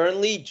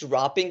Burnley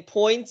dropping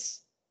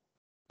points,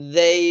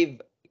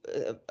 they've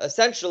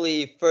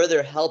essentially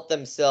further helped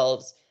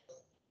themselves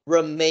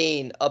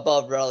remain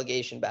above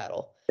relegation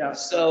battle. Yeah.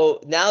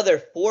 So now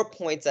they're 4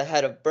 points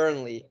ahead of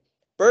Burnley.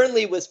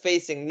 Burnley was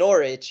facing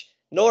Norwich.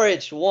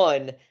 Norwich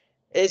won.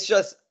 It's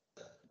just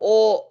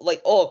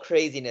all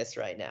craziness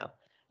right now.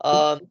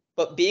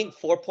 But being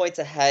 4 points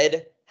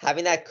ahead,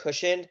 having that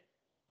cushion,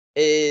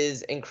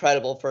 is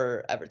incredible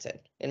for Everton,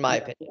 in my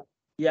opinion.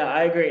 Yeah,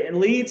 I agree. And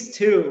Leeds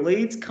too.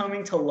 Leeds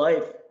coming to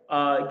life,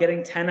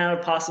 getting 10 out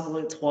of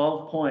possibly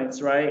 12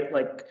 points, right?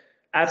 Like,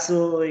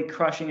 absolutely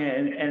crushing it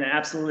and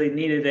absolutely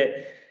needed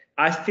it.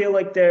 I feel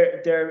like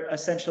they're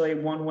essentially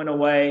one win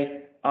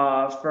away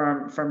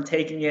from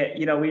taking it.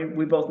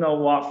 We both know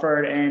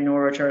Watford and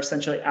Norwich are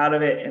essentially out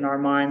of it in our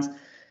minds.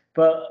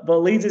 But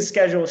Leeds'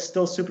 schedule is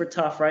still super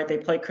tough, right? They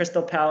play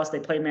Crystal Palace, they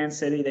play Man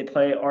City, they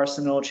play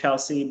Arsenal,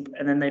 Chelsea,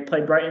 and then they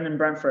play Brighton and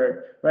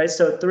Brentford, right?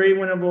 So 3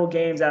 winnable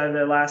games out of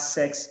their last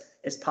 6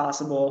 is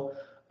possible.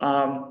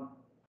 I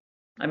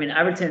mean,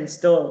 Everton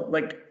still,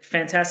 like,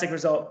 fantastic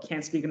result.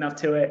 Can't speak enough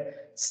to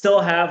it.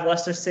 Still have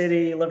Leicester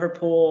City,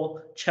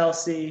 Liverpool,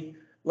 Chelsea,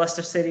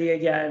 Leicester City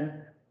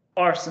again,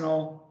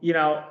 Arsenal,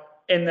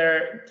 in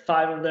their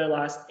 5 of their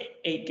last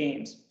 8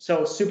 games.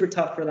 So super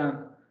tough for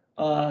them.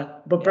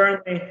 But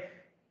Burnley,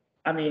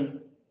 I mean,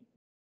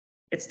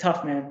 it's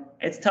tough, man.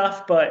 It's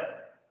tough,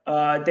 but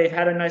they've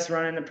had a nice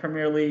run in the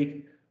Premier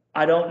League.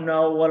 I don't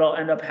know what'll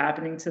end up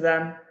happening to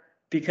them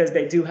because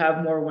they do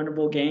have more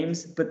winnable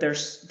games, but they're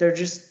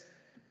just,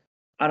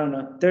 I don't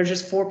know. They're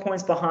just 4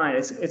 points behind.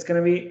 It's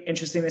going to be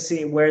interesting to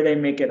see where they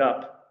make it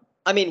up.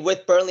 I mean,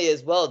 with Burnley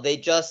as well, they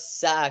just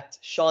sacked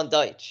Sean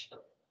Dyche,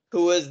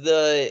 who was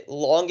the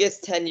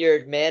longest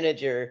tenured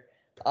manager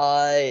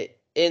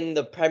in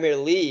the Premier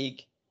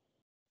League.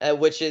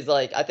 Which is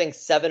like, I think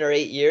 7 or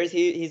 8 years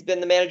he's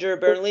been the manager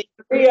of Burnley.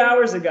 3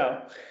 hours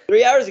ago.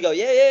 3 hours ago,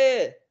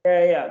 yeah.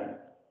 Yeah.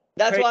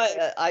 That's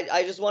why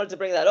I just wanted to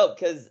bring that up,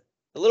 because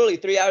literally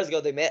 3 hours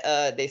ago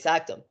they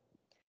sacked him,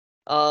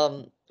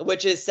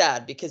 which is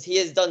sad because he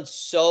has done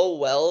so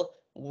well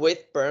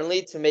with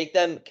Burnley to make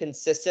them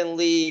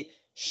consistently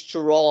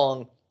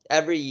strong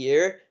every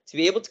year, to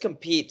be able to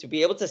compete, to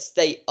be able to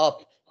stay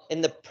up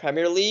in the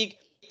Premier League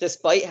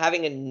despite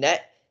having a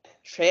net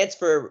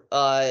transfer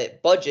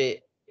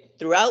budget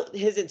throughout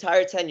his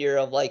entire tenure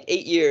of like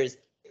 8 years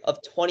of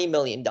 $20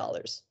 million,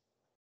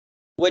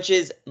 which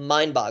is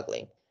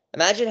mind-boggling.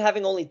 Imagine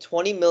having only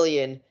 $20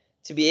 million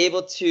to be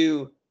able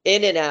to,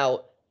 in and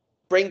out,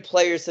 bring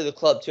players to the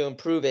club to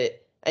improve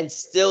it, and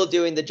still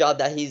doing the job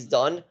that he's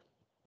done.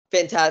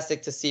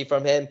 Fantastic to see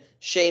from him.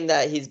 Shame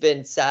that he's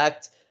been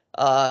sacked.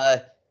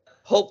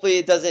 Hopefully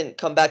it doesn't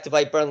come back to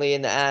bite Burnley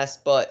in the ass,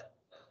 but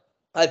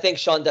I think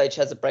Sean Dyche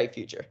has a bright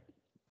future.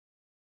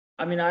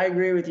 I mean, I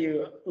agree with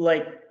you.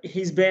 Like,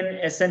 he's been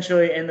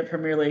essentially in the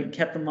Premier League,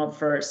 kept them up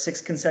for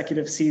 6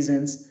 consecutive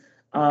seasons.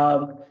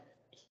 I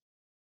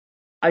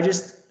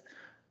just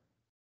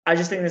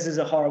think this is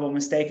a horrible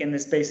mistake, and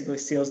this basically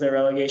seals their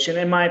relegation,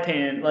 in my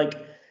opinion. Like,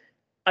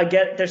 I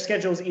get their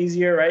schedule's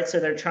easier, right? So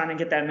they're trying to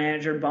get that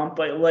manager bump,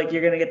 but like,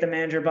 you're gonna get the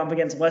manager bump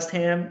against West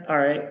Ham, all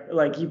right?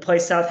 Like, you play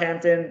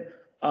Southampton,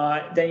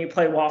 then you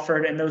play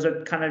Watford, and those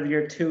are kind of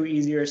your 2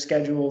 easier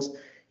schedules.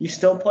 You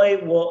still play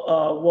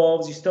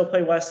Wolves, you still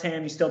play West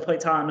Ham, you still play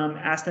Tottenham,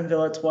 Aston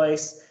Villa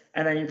twice,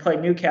 and then you play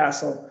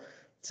Newcastle.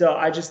 So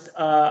I just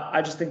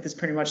think this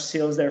pretty much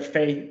seals their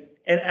fate,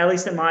 and at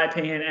least in my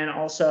opinion. And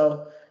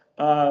also,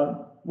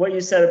 what you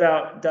said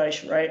about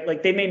Dyche, right?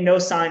 Like they made no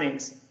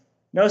signings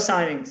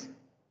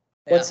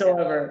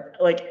whatsoever.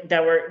 Like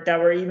that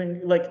were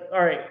even like,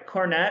 all right,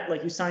 Cornet,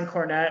 like you signed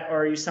Cornet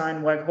or you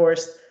signed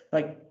Weghorst.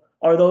 Like,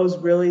 are those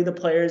really the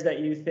players that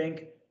you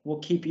think will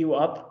keep you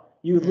up?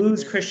 You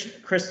lose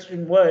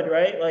Christian Wood,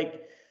 right?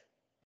 Like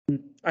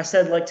I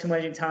said like too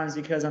many times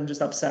because I'm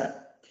just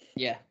upset.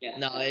 Yeah.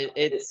 No,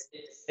 it's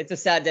a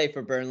sad day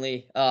for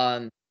Burnley.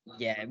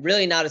 Yeah,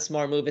 really not a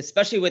smart move,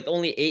 especially with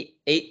only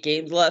eight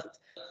games left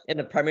in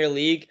the Premier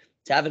League.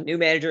 To have a new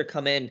manager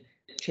come in,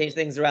 change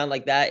things around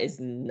like that is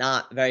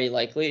not very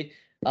likely.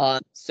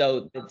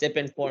 So the dip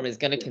in form is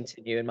going to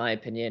continue, in my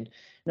opinion.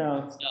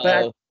 No,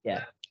 but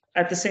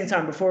at the same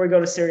time, before we go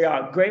to Serie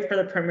A, great for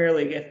the Premier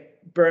League if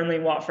Burnley,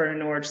 Watford, and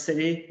Norwich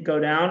City go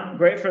down.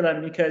 Great for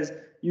them because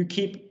you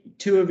keep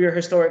two of your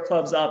historic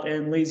clubs up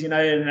in Leeds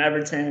United and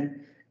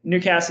Everton.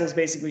 Newcastle is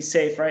basically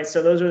safe, right?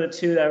 So those are the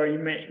two that were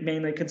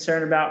mainly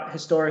concerned about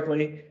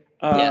historically.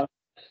 I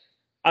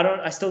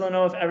still don't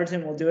know if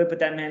Everton will do it, but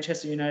that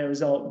Manchester United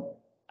result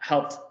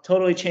helped.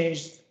 Totally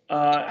changed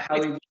how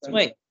we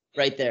swing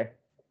right there.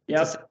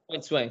 Yep. It's a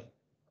 6-point swing.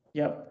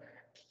 Yep.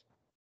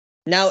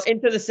 Now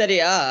into the Serie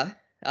A.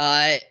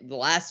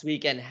 Last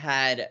weekend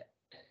had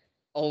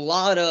a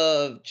lot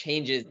of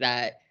changes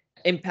that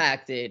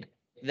impacted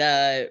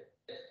the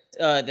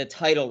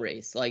title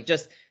race. Like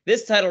just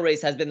this title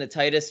race has been the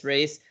tightest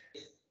race.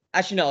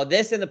 Actually, no,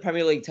 this and the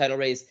Premier League title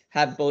race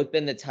have both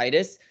been the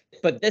tightest,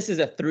 but this is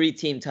a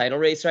 3-team title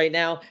race right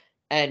now.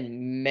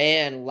 And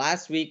man,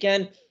 last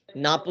weekend,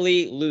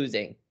 Napoli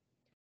losing,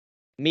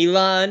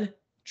 Milan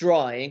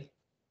drawing,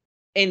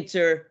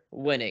 Inter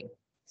winning.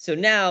 So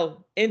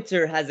now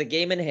Inter has a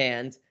game in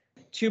hand,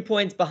 2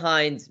 points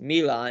behind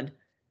Milan,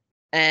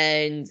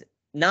 and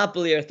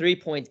Napoli are 3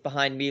 points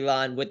behind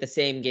Milan with the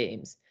same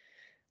games.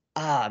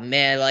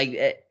 Man,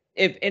 like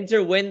if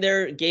Inter win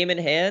their game in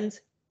hand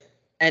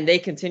and they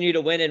continue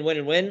to win and win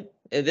and win,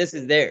 this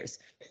is theirs.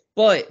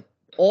 But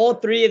all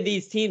three of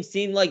these teams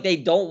seem like they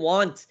don't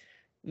want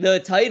the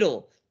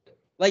title.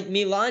 Like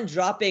Milan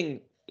dropping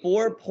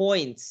 4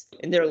 points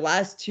in their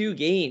last 2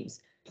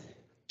 games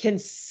can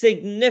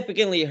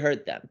significantly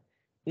hurt them.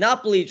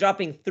 Napoli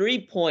dropping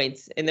 3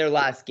 points in their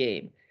last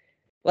game.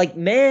 Like,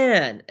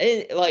 man,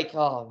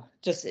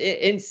 just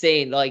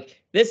insane. Like,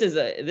 this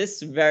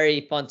is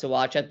very fun to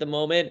watch at the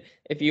moment.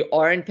 If you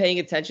aren't paying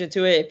attention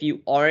to it, if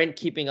you aren't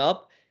keeping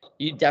up,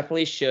 you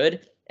definitely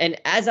should. And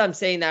as I'm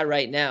saying that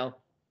right now,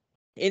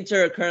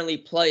 Inter are currently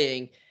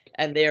playing,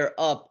 and they're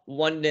up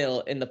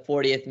 1-0 in the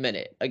 40th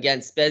minute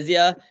against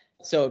Spezia.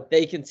 So if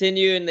they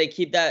continue and they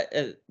keep that,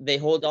 they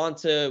hold on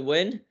to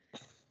win,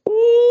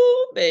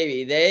 ooh,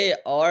 baby, they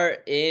are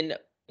in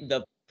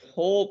the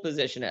pole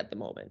position at the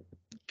moment.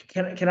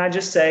 Can I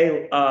just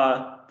say,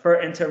 for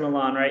Inter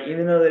Milan, right?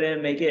 Even though they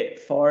didn't make it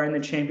far in the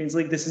Champions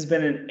League, this has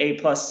been an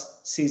A+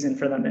 season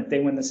for them if they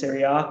win the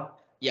Serie A.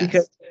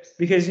 Yes.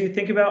 Because you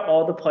think about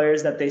all the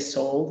players that they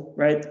sold,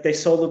 right? They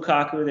sold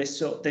Lukaku,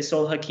 they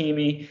sold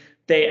Hakimi.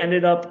 They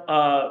ended up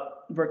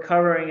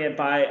recovering it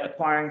by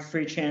acquiring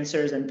free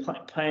transfers and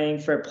paying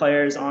for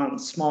players on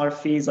smaller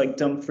fees like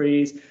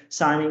Dumfries,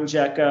 signing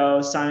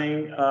Dzeko,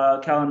 signing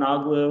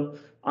Calhanoglu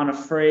on a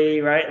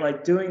free, right?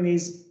 Like doing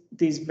these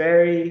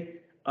very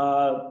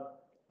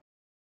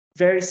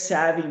very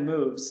savvy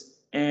moves.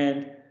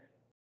 And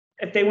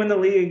if they win the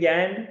league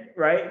again,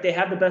 right, they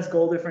have the best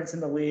goal difference in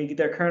the league.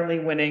 They're currently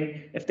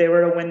winning. If they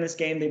were to win this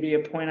game, they'd be a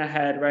point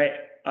ahead, right?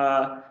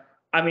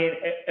 I mean,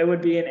 it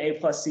would be an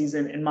A+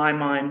 season in my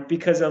mind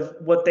because of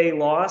what they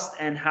lost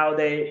and how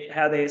they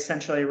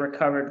essentially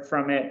recovered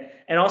from it.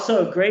 And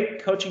also a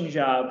great coaching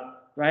job,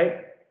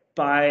 right,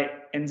 by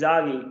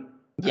Inzaghi.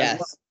 Yes.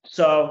 Well.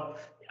 So,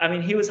 I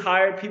mean, he was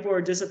hired. People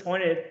were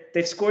disappointed.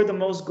 They've scored the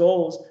most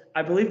goals.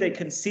 I believe they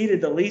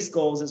conceded the least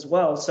goals as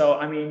well. So,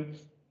 I mean,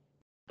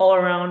 all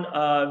around,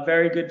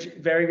 very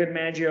good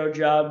managerial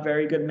job,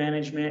 very good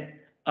management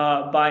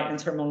by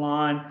Inter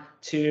Milan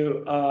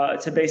to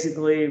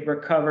basically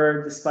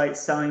recover despite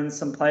selling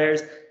some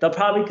players. They'll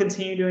probably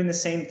continue doing the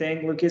same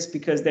thing, Lucas,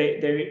 because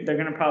they're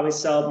going to probably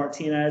sell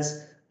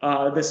Martinez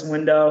this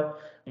window.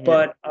 Mm-hmm.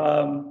 But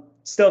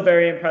still,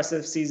 very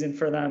impressive season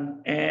for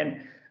them.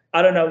 And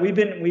I don't know, we've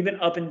been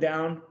up and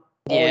down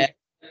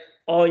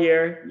all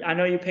year. I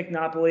know you picked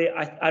Napoli.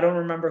 I don't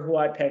remember who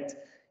I picked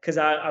because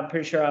I'm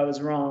pretty sure I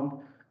was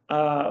wrong.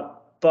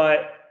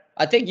 But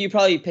I think you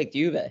probably picked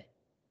Juve.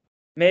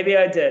 Maybe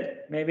I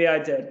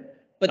did.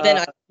 But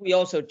then we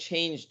also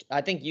changed.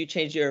 I think you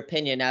changed your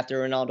opinion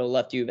after Ronaldo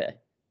left Juve.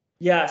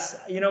 Yes.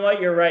 You know what?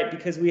 You're right,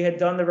 because we had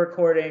done the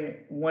recording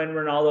when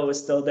Ronaldo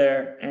was still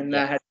there, and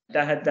that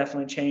had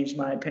definitely changed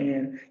my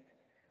opinion.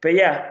 But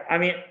yeah, I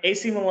mean,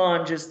 AC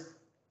Milan just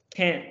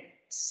can't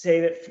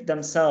save it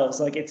themselves.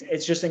 Like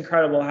it's just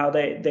incredible how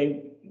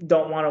they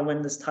don't want to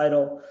win this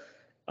title.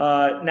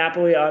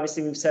 Napoli,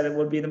 obviously, we've said it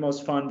would be the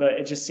most fun, but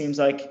it just seems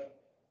like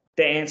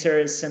the answer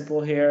is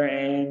simple here,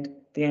 and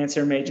the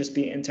answer may just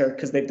be Inter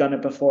because they've done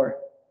it before.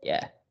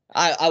 Yeah,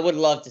 I would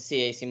love to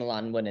see AC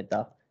Milan win it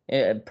though,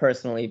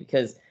 personally,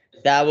 because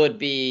that would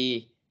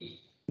be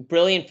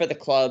brilliant for the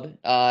club.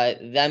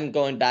 Them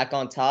going back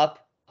on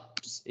top.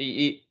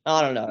 I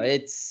don't know.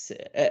 It's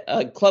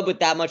a club with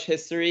that much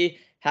history,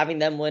 having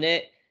them win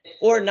it,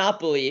 or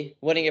Napoli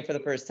winning it for the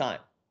first time.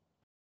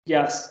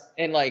 Yes.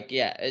 And like,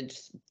 yeah,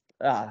 it's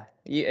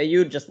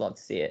you'd just love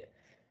to see it.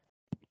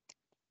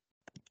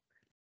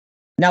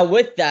 Now,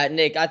 with that,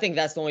 Nick, I think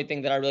that's the only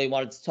thing that I really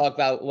wanted to talk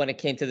about when it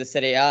came to the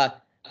Serie A.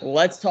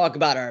 Let's talk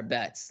about our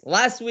bets.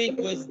 Last week,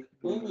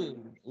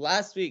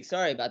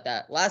 sorry about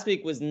that. Last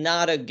week was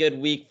not a good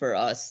week for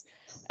us.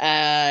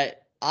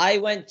 I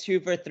went 2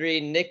 for 3.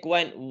 Nick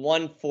went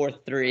 1 for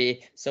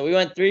 3. So we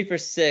went 3 for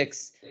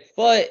 6.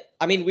 But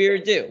I mean, we were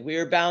due. We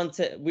were bound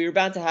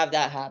to have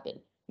that happen.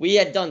 We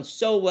had done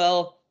so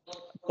well,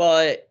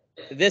 but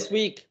this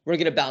week we're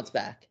gonna bounce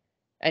back.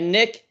 And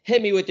Nick,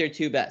 hit me with your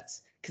 2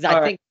 bets because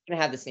I think we're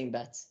gonna have the same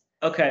bets.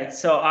 Okay,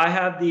 so I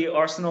have the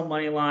Arsenal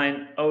money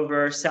line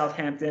over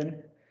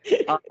Southampton.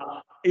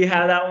 You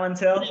have that one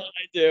too? Yeah,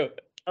 I do.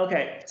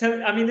 Okay,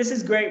 so I mean, this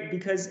is great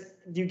because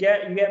you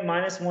get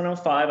minus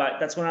 105.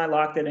 That's when I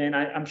locked it in.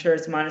 I'm sure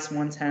it's minus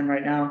 110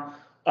 right now.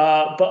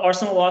 But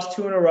Arsenal lost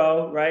 2 in a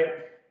row, right?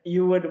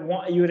 You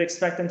would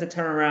expect them to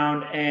turn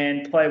around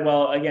and play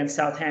well against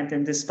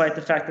Southampton, despite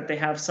the fact that they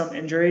have some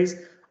injuries.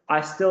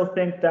 I still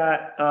think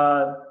that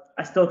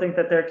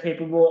they're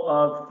capable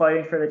of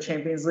fighting for the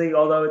Champions League.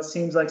 Although it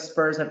seems like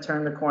Spurs have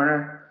turned the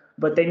corner,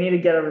 but they need to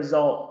get a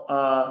result.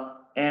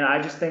 And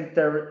I just think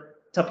they're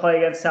to play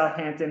against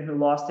Southampton, who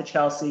lost to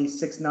Chelsea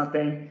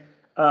 6-0,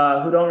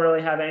 who don't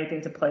really have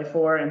anything to play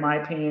for, in my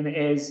opinion,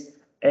 is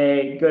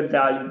a good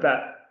value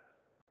bet.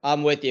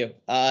 I'm with you.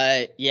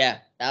 Yeah,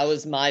 that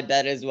was my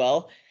bet as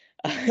well.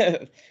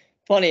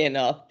 Funny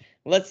enough,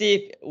 let's see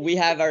if we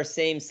have our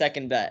same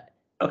second bet.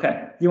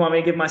 Okay. You want me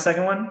to give my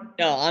second one?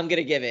 No, I'm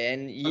gonna give it,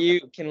 and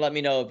you can let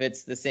me know if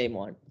it's the same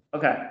one.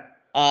 Okay.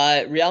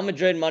 Real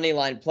Madrid money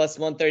line plus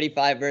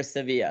 135 versus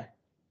Sevilla.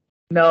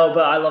 No,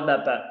 but I love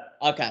that bet.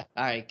 Okay,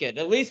 all right, good.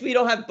 At least we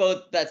don't have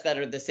both bets that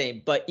are the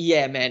same. But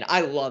yeah, man,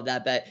 I love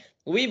that bet.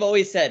 We've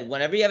always said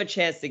whenever you have a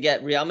chance to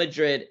get Real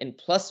Madrid in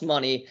plus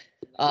money,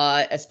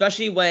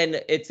 especially when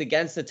it's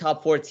against a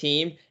top 4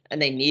 team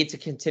and they need to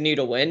continue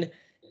to win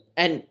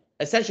and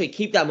essentially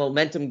keep that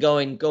momentum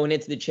going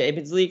into the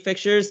Champions League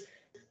fixtures,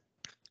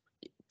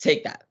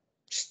 take that.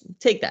 Just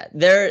take that.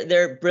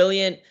 They're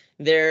brilliant.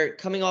 They're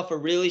coming off a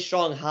really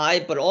strong high,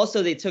 but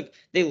also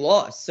they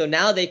lost. So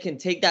now they can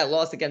take that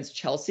loss against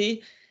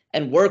Chelsea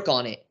and work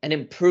on it and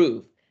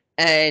improve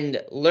and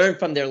learn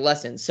from their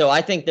lessons. So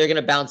I think they're going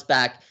to bounce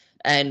back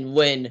and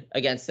win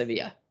against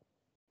Sevilla.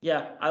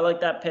 Yeah, I like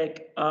that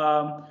pick.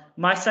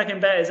 My second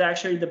bet is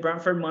actually the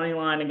Brentford money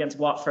line against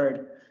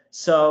Watford.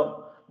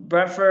 So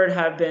Brentford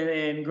have been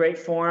in great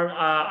form.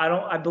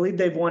 I believe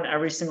they've won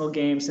every single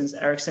game since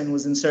Eriksen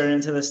was inserted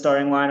into the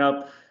starting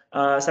lineup.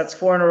 So that's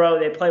 4 in a row.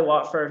 They play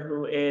Watford,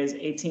 who is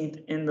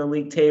 18th in the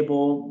league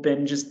table,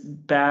 been just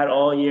bad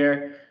all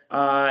year.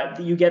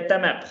 You get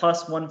them at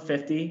plus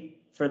 150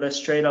 for the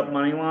straight up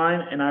money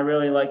line, and I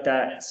really like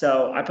that.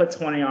 So I put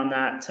 20 on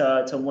that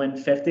to win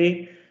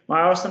 50.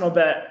 My Arsenal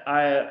bet,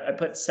 I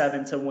put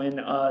 7 to win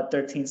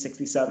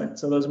 1367.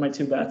 So those are my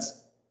 2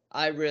 bets.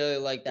 I really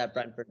like that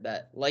Brentford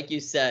bet. Like you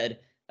said,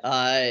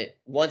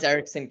 once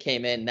Eriksen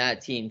came in,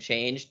 that team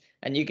changed,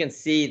 and you can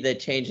see the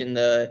change in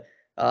the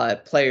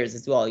players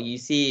as well. You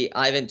see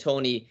Ivan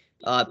Toney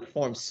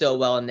perform so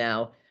well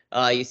now.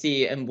 You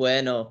see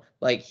Mbueno,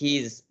 like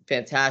he's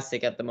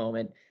fantastic at the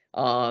moment.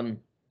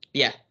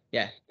 Yeah,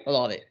 I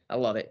love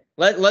it.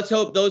 Let's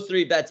hope those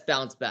 3 bets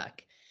bounce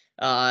back.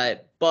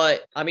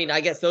 But I mean,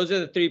 I guess those are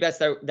the 3 bets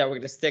that we're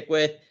gonna stick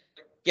with.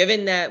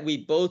 Given that we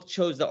both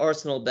chose the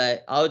Arsenal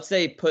bet, I would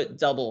say put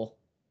double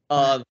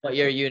of what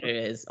your unit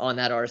is on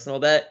that Arsenal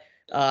bet.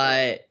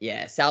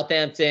 Yeah,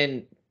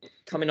 Southampton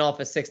coming off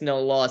a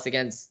 6-0 loss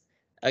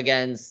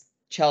against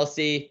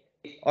Chelsea,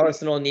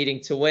 Arsenal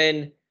needing to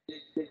win.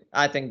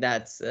 I think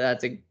that's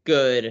a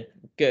good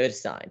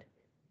sign.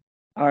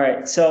 All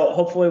right, so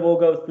hopefully we'll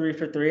go 3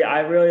 for 3.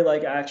 I really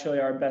like actually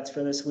our bets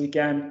for this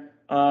weekend.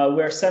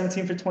 We're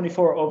 17 for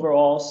 24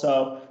 overall,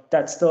 so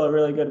that's still a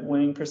really good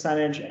winning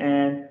percentage,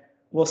 and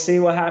we'll see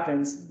what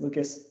happens,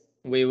 Lucas.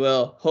 We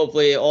will.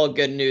 Hopefully, all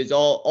good news,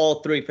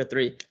 all 3 for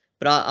 3.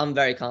 But I'm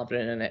very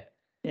confident in it.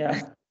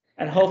 Yeah,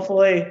 and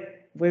hopefully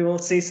we will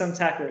see some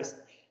techers.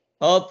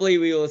 Hopefully,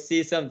 we will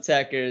see some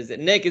techers.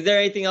 Nick, is there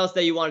anything else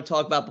that you want to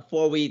talk about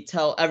before we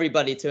tell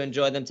everybody to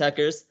enjoy them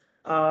techers?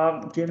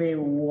 Give me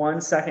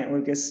 1 second,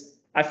 Lucas.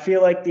 I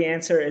feel like the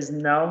answer is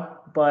no,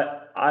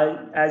 but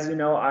as you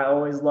know, I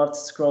always love to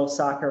scroll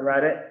soccer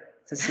Reddit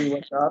to see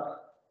what's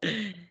up.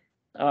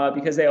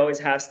 Because they always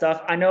have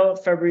stuff. I know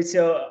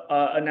Fabrizio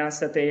announced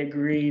that they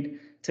agreed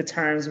to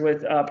terms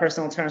with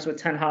personal terms with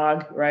Ten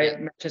Hag, right? Yeah.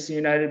 Manchester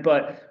United,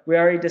 but we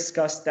already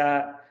discussed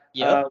that.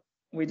 Yeah.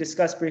 We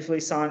discussed briefly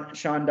Sean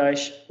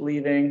Dyche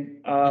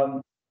leaving.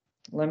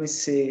 Let me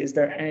see. Is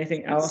there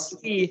anything else?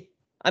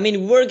 I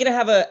mean, we're gonna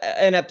have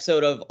an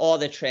episode of all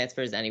the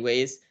transfers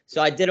anyways,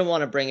 so I didn't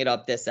want to bring it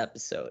up this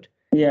episode.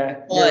 Yeah,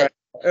 you're But right.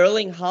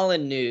 Erling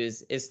Haaland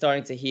news is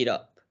starting to heat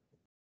up.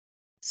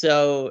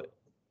 So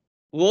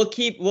we'll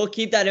keep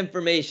that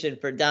information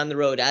for down the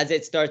road as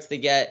it starts to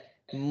get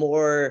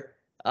more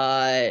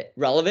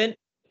relevant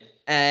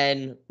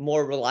and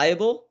more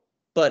reliable.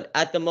 But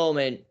at the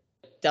moment,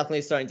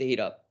 definitely starting to heat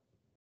up.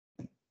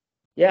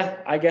 Yeah,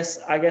 I guess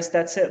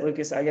that's it,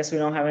 Lucas. I guess we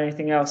don't have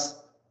anything else.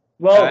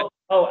 All right. Well,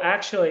 oh,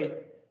 actually,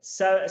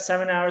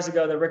 7 hours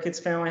ago, the Ricketts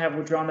family have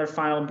withdrawn their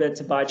final bid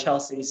to buy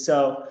Chelsea.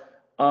 So,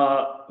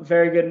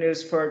 very good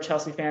news for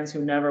Chelsea fans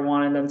who never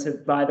wanted them to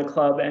buy the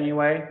club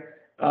anyway.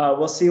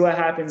 We'll see what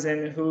happens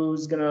and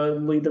who's gonna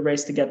lead the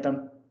race to get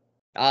them.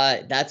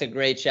 That's a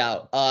great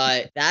shout.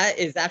 That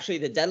is actually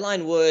the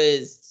deadline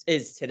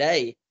is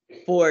today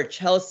for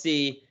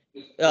Chelsea,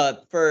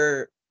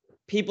 for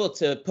people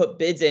to put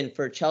bids in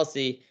for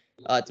Chelsea,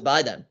 to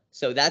buy them.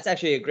 So that's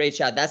actually a great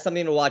shout. That's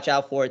something to watch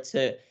out for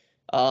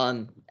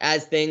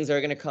as things are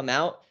going to come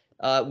out.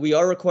 We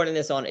are recording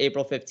this on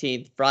April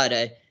 15th,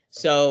 Friday.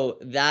 So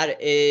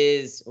that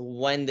is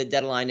when the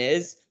deadline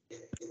is.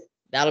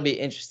 That'll be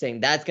interesting.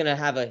 That's going to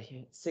have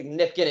a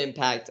significant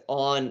impact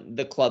on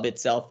the club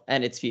itself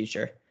and its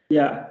future.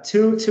 Yeah,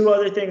 two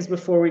other things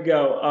before we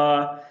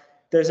go.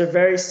 There's a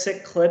very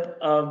sick clip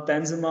of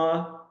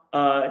Benzema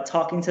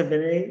talking to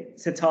Vinny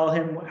to tell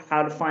him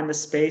how to find the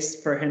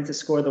space for him to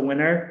score the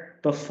winner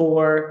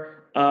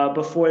before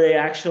they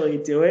actually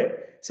do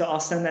it. So I'll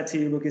send that to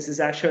you, Lucas. It's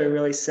actually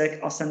really sick.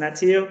 I'll send that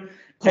to you.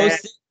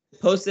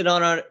 Post it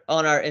on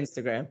our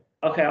Instagram.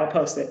 Okay, I'll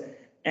post it.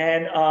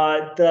 And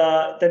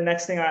the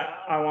next thing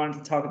I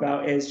wanted to talk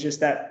about is just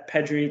that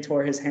Pedri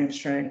tore his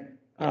hamstring.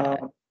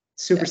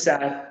 Super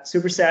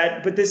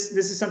sad. But this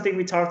is something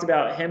we talked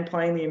about. Him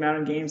playing the amount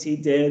of games he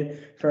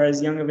did for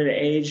as young of an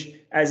age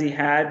as he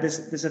had.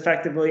 This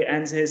effectively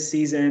ends his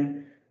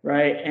season,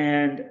 right?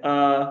 And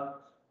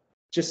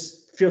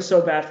just feel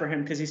so bad for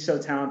him because he's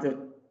so talented.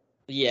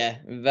 Yeah,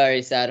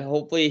 very sad.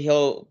 Hopefully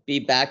he'll be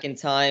back in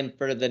time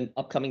for the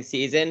upcoming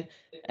season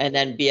and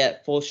then be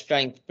at full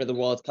strength for the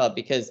World Cup,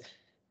 because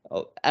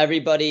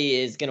everybody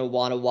is going to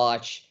want to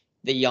watch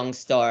the young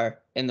star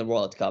in the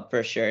World Cup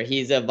for sure.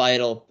 He's a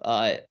vital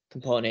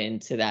component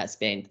into that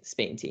Spain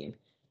team.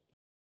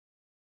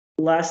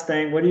 Last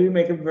thing, what do you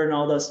make of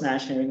Ronaldo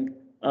smashing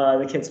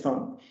the kid's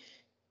phone?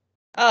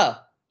 Oh,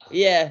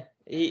 yeah.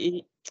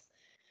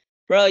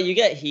 Bro, you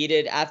get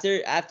heated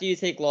after you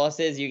take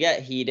losses. You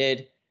get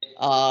heated,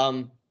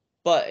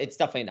 but it's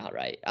definitely not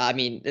right. I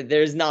mean,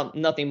 there's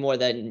nothing more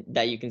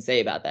that you can say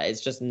about that.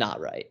 It's just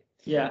not right.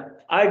 Yeah,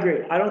 I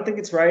agree. I don't think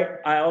it's right.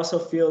 I also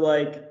feel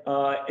like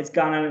it's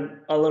gone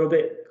a little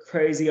bit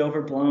crazy,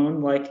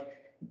 overblown. Like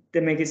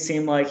they make it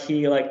seem like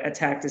he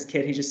attacked his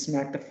kid. He just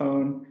smacked the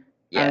phone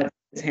out of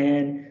his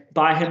hand.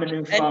 Buy him a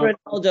new phone. And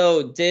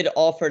Ronaldo did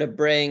offer to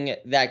bring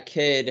that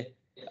kid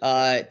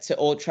to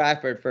Old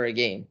Trafford for a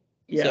game.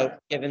 Yeah. So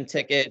give him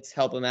tickets,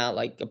 help him out,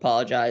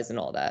 apologize and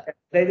all that.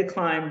 They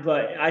declined,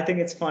 but I think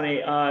it's funny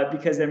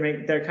because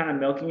they're kind of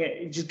milking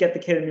it. You just get the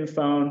kid a new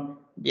phone.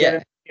 Get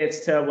him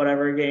tickets to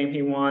whatever game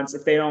he wants.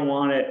 If they don't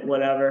want it,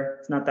 whatever.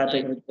 It's not that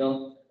big of a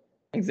deal.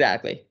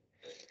 Exactly.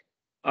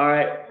 All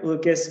right,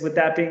 Lucas, with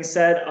that being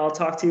said, I'll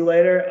talk to you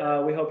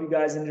later. We hope you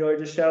guys enjoyed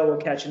the show. We'll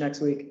catch you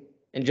next week.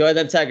 Enjoy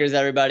them Tigers,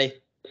 everybody.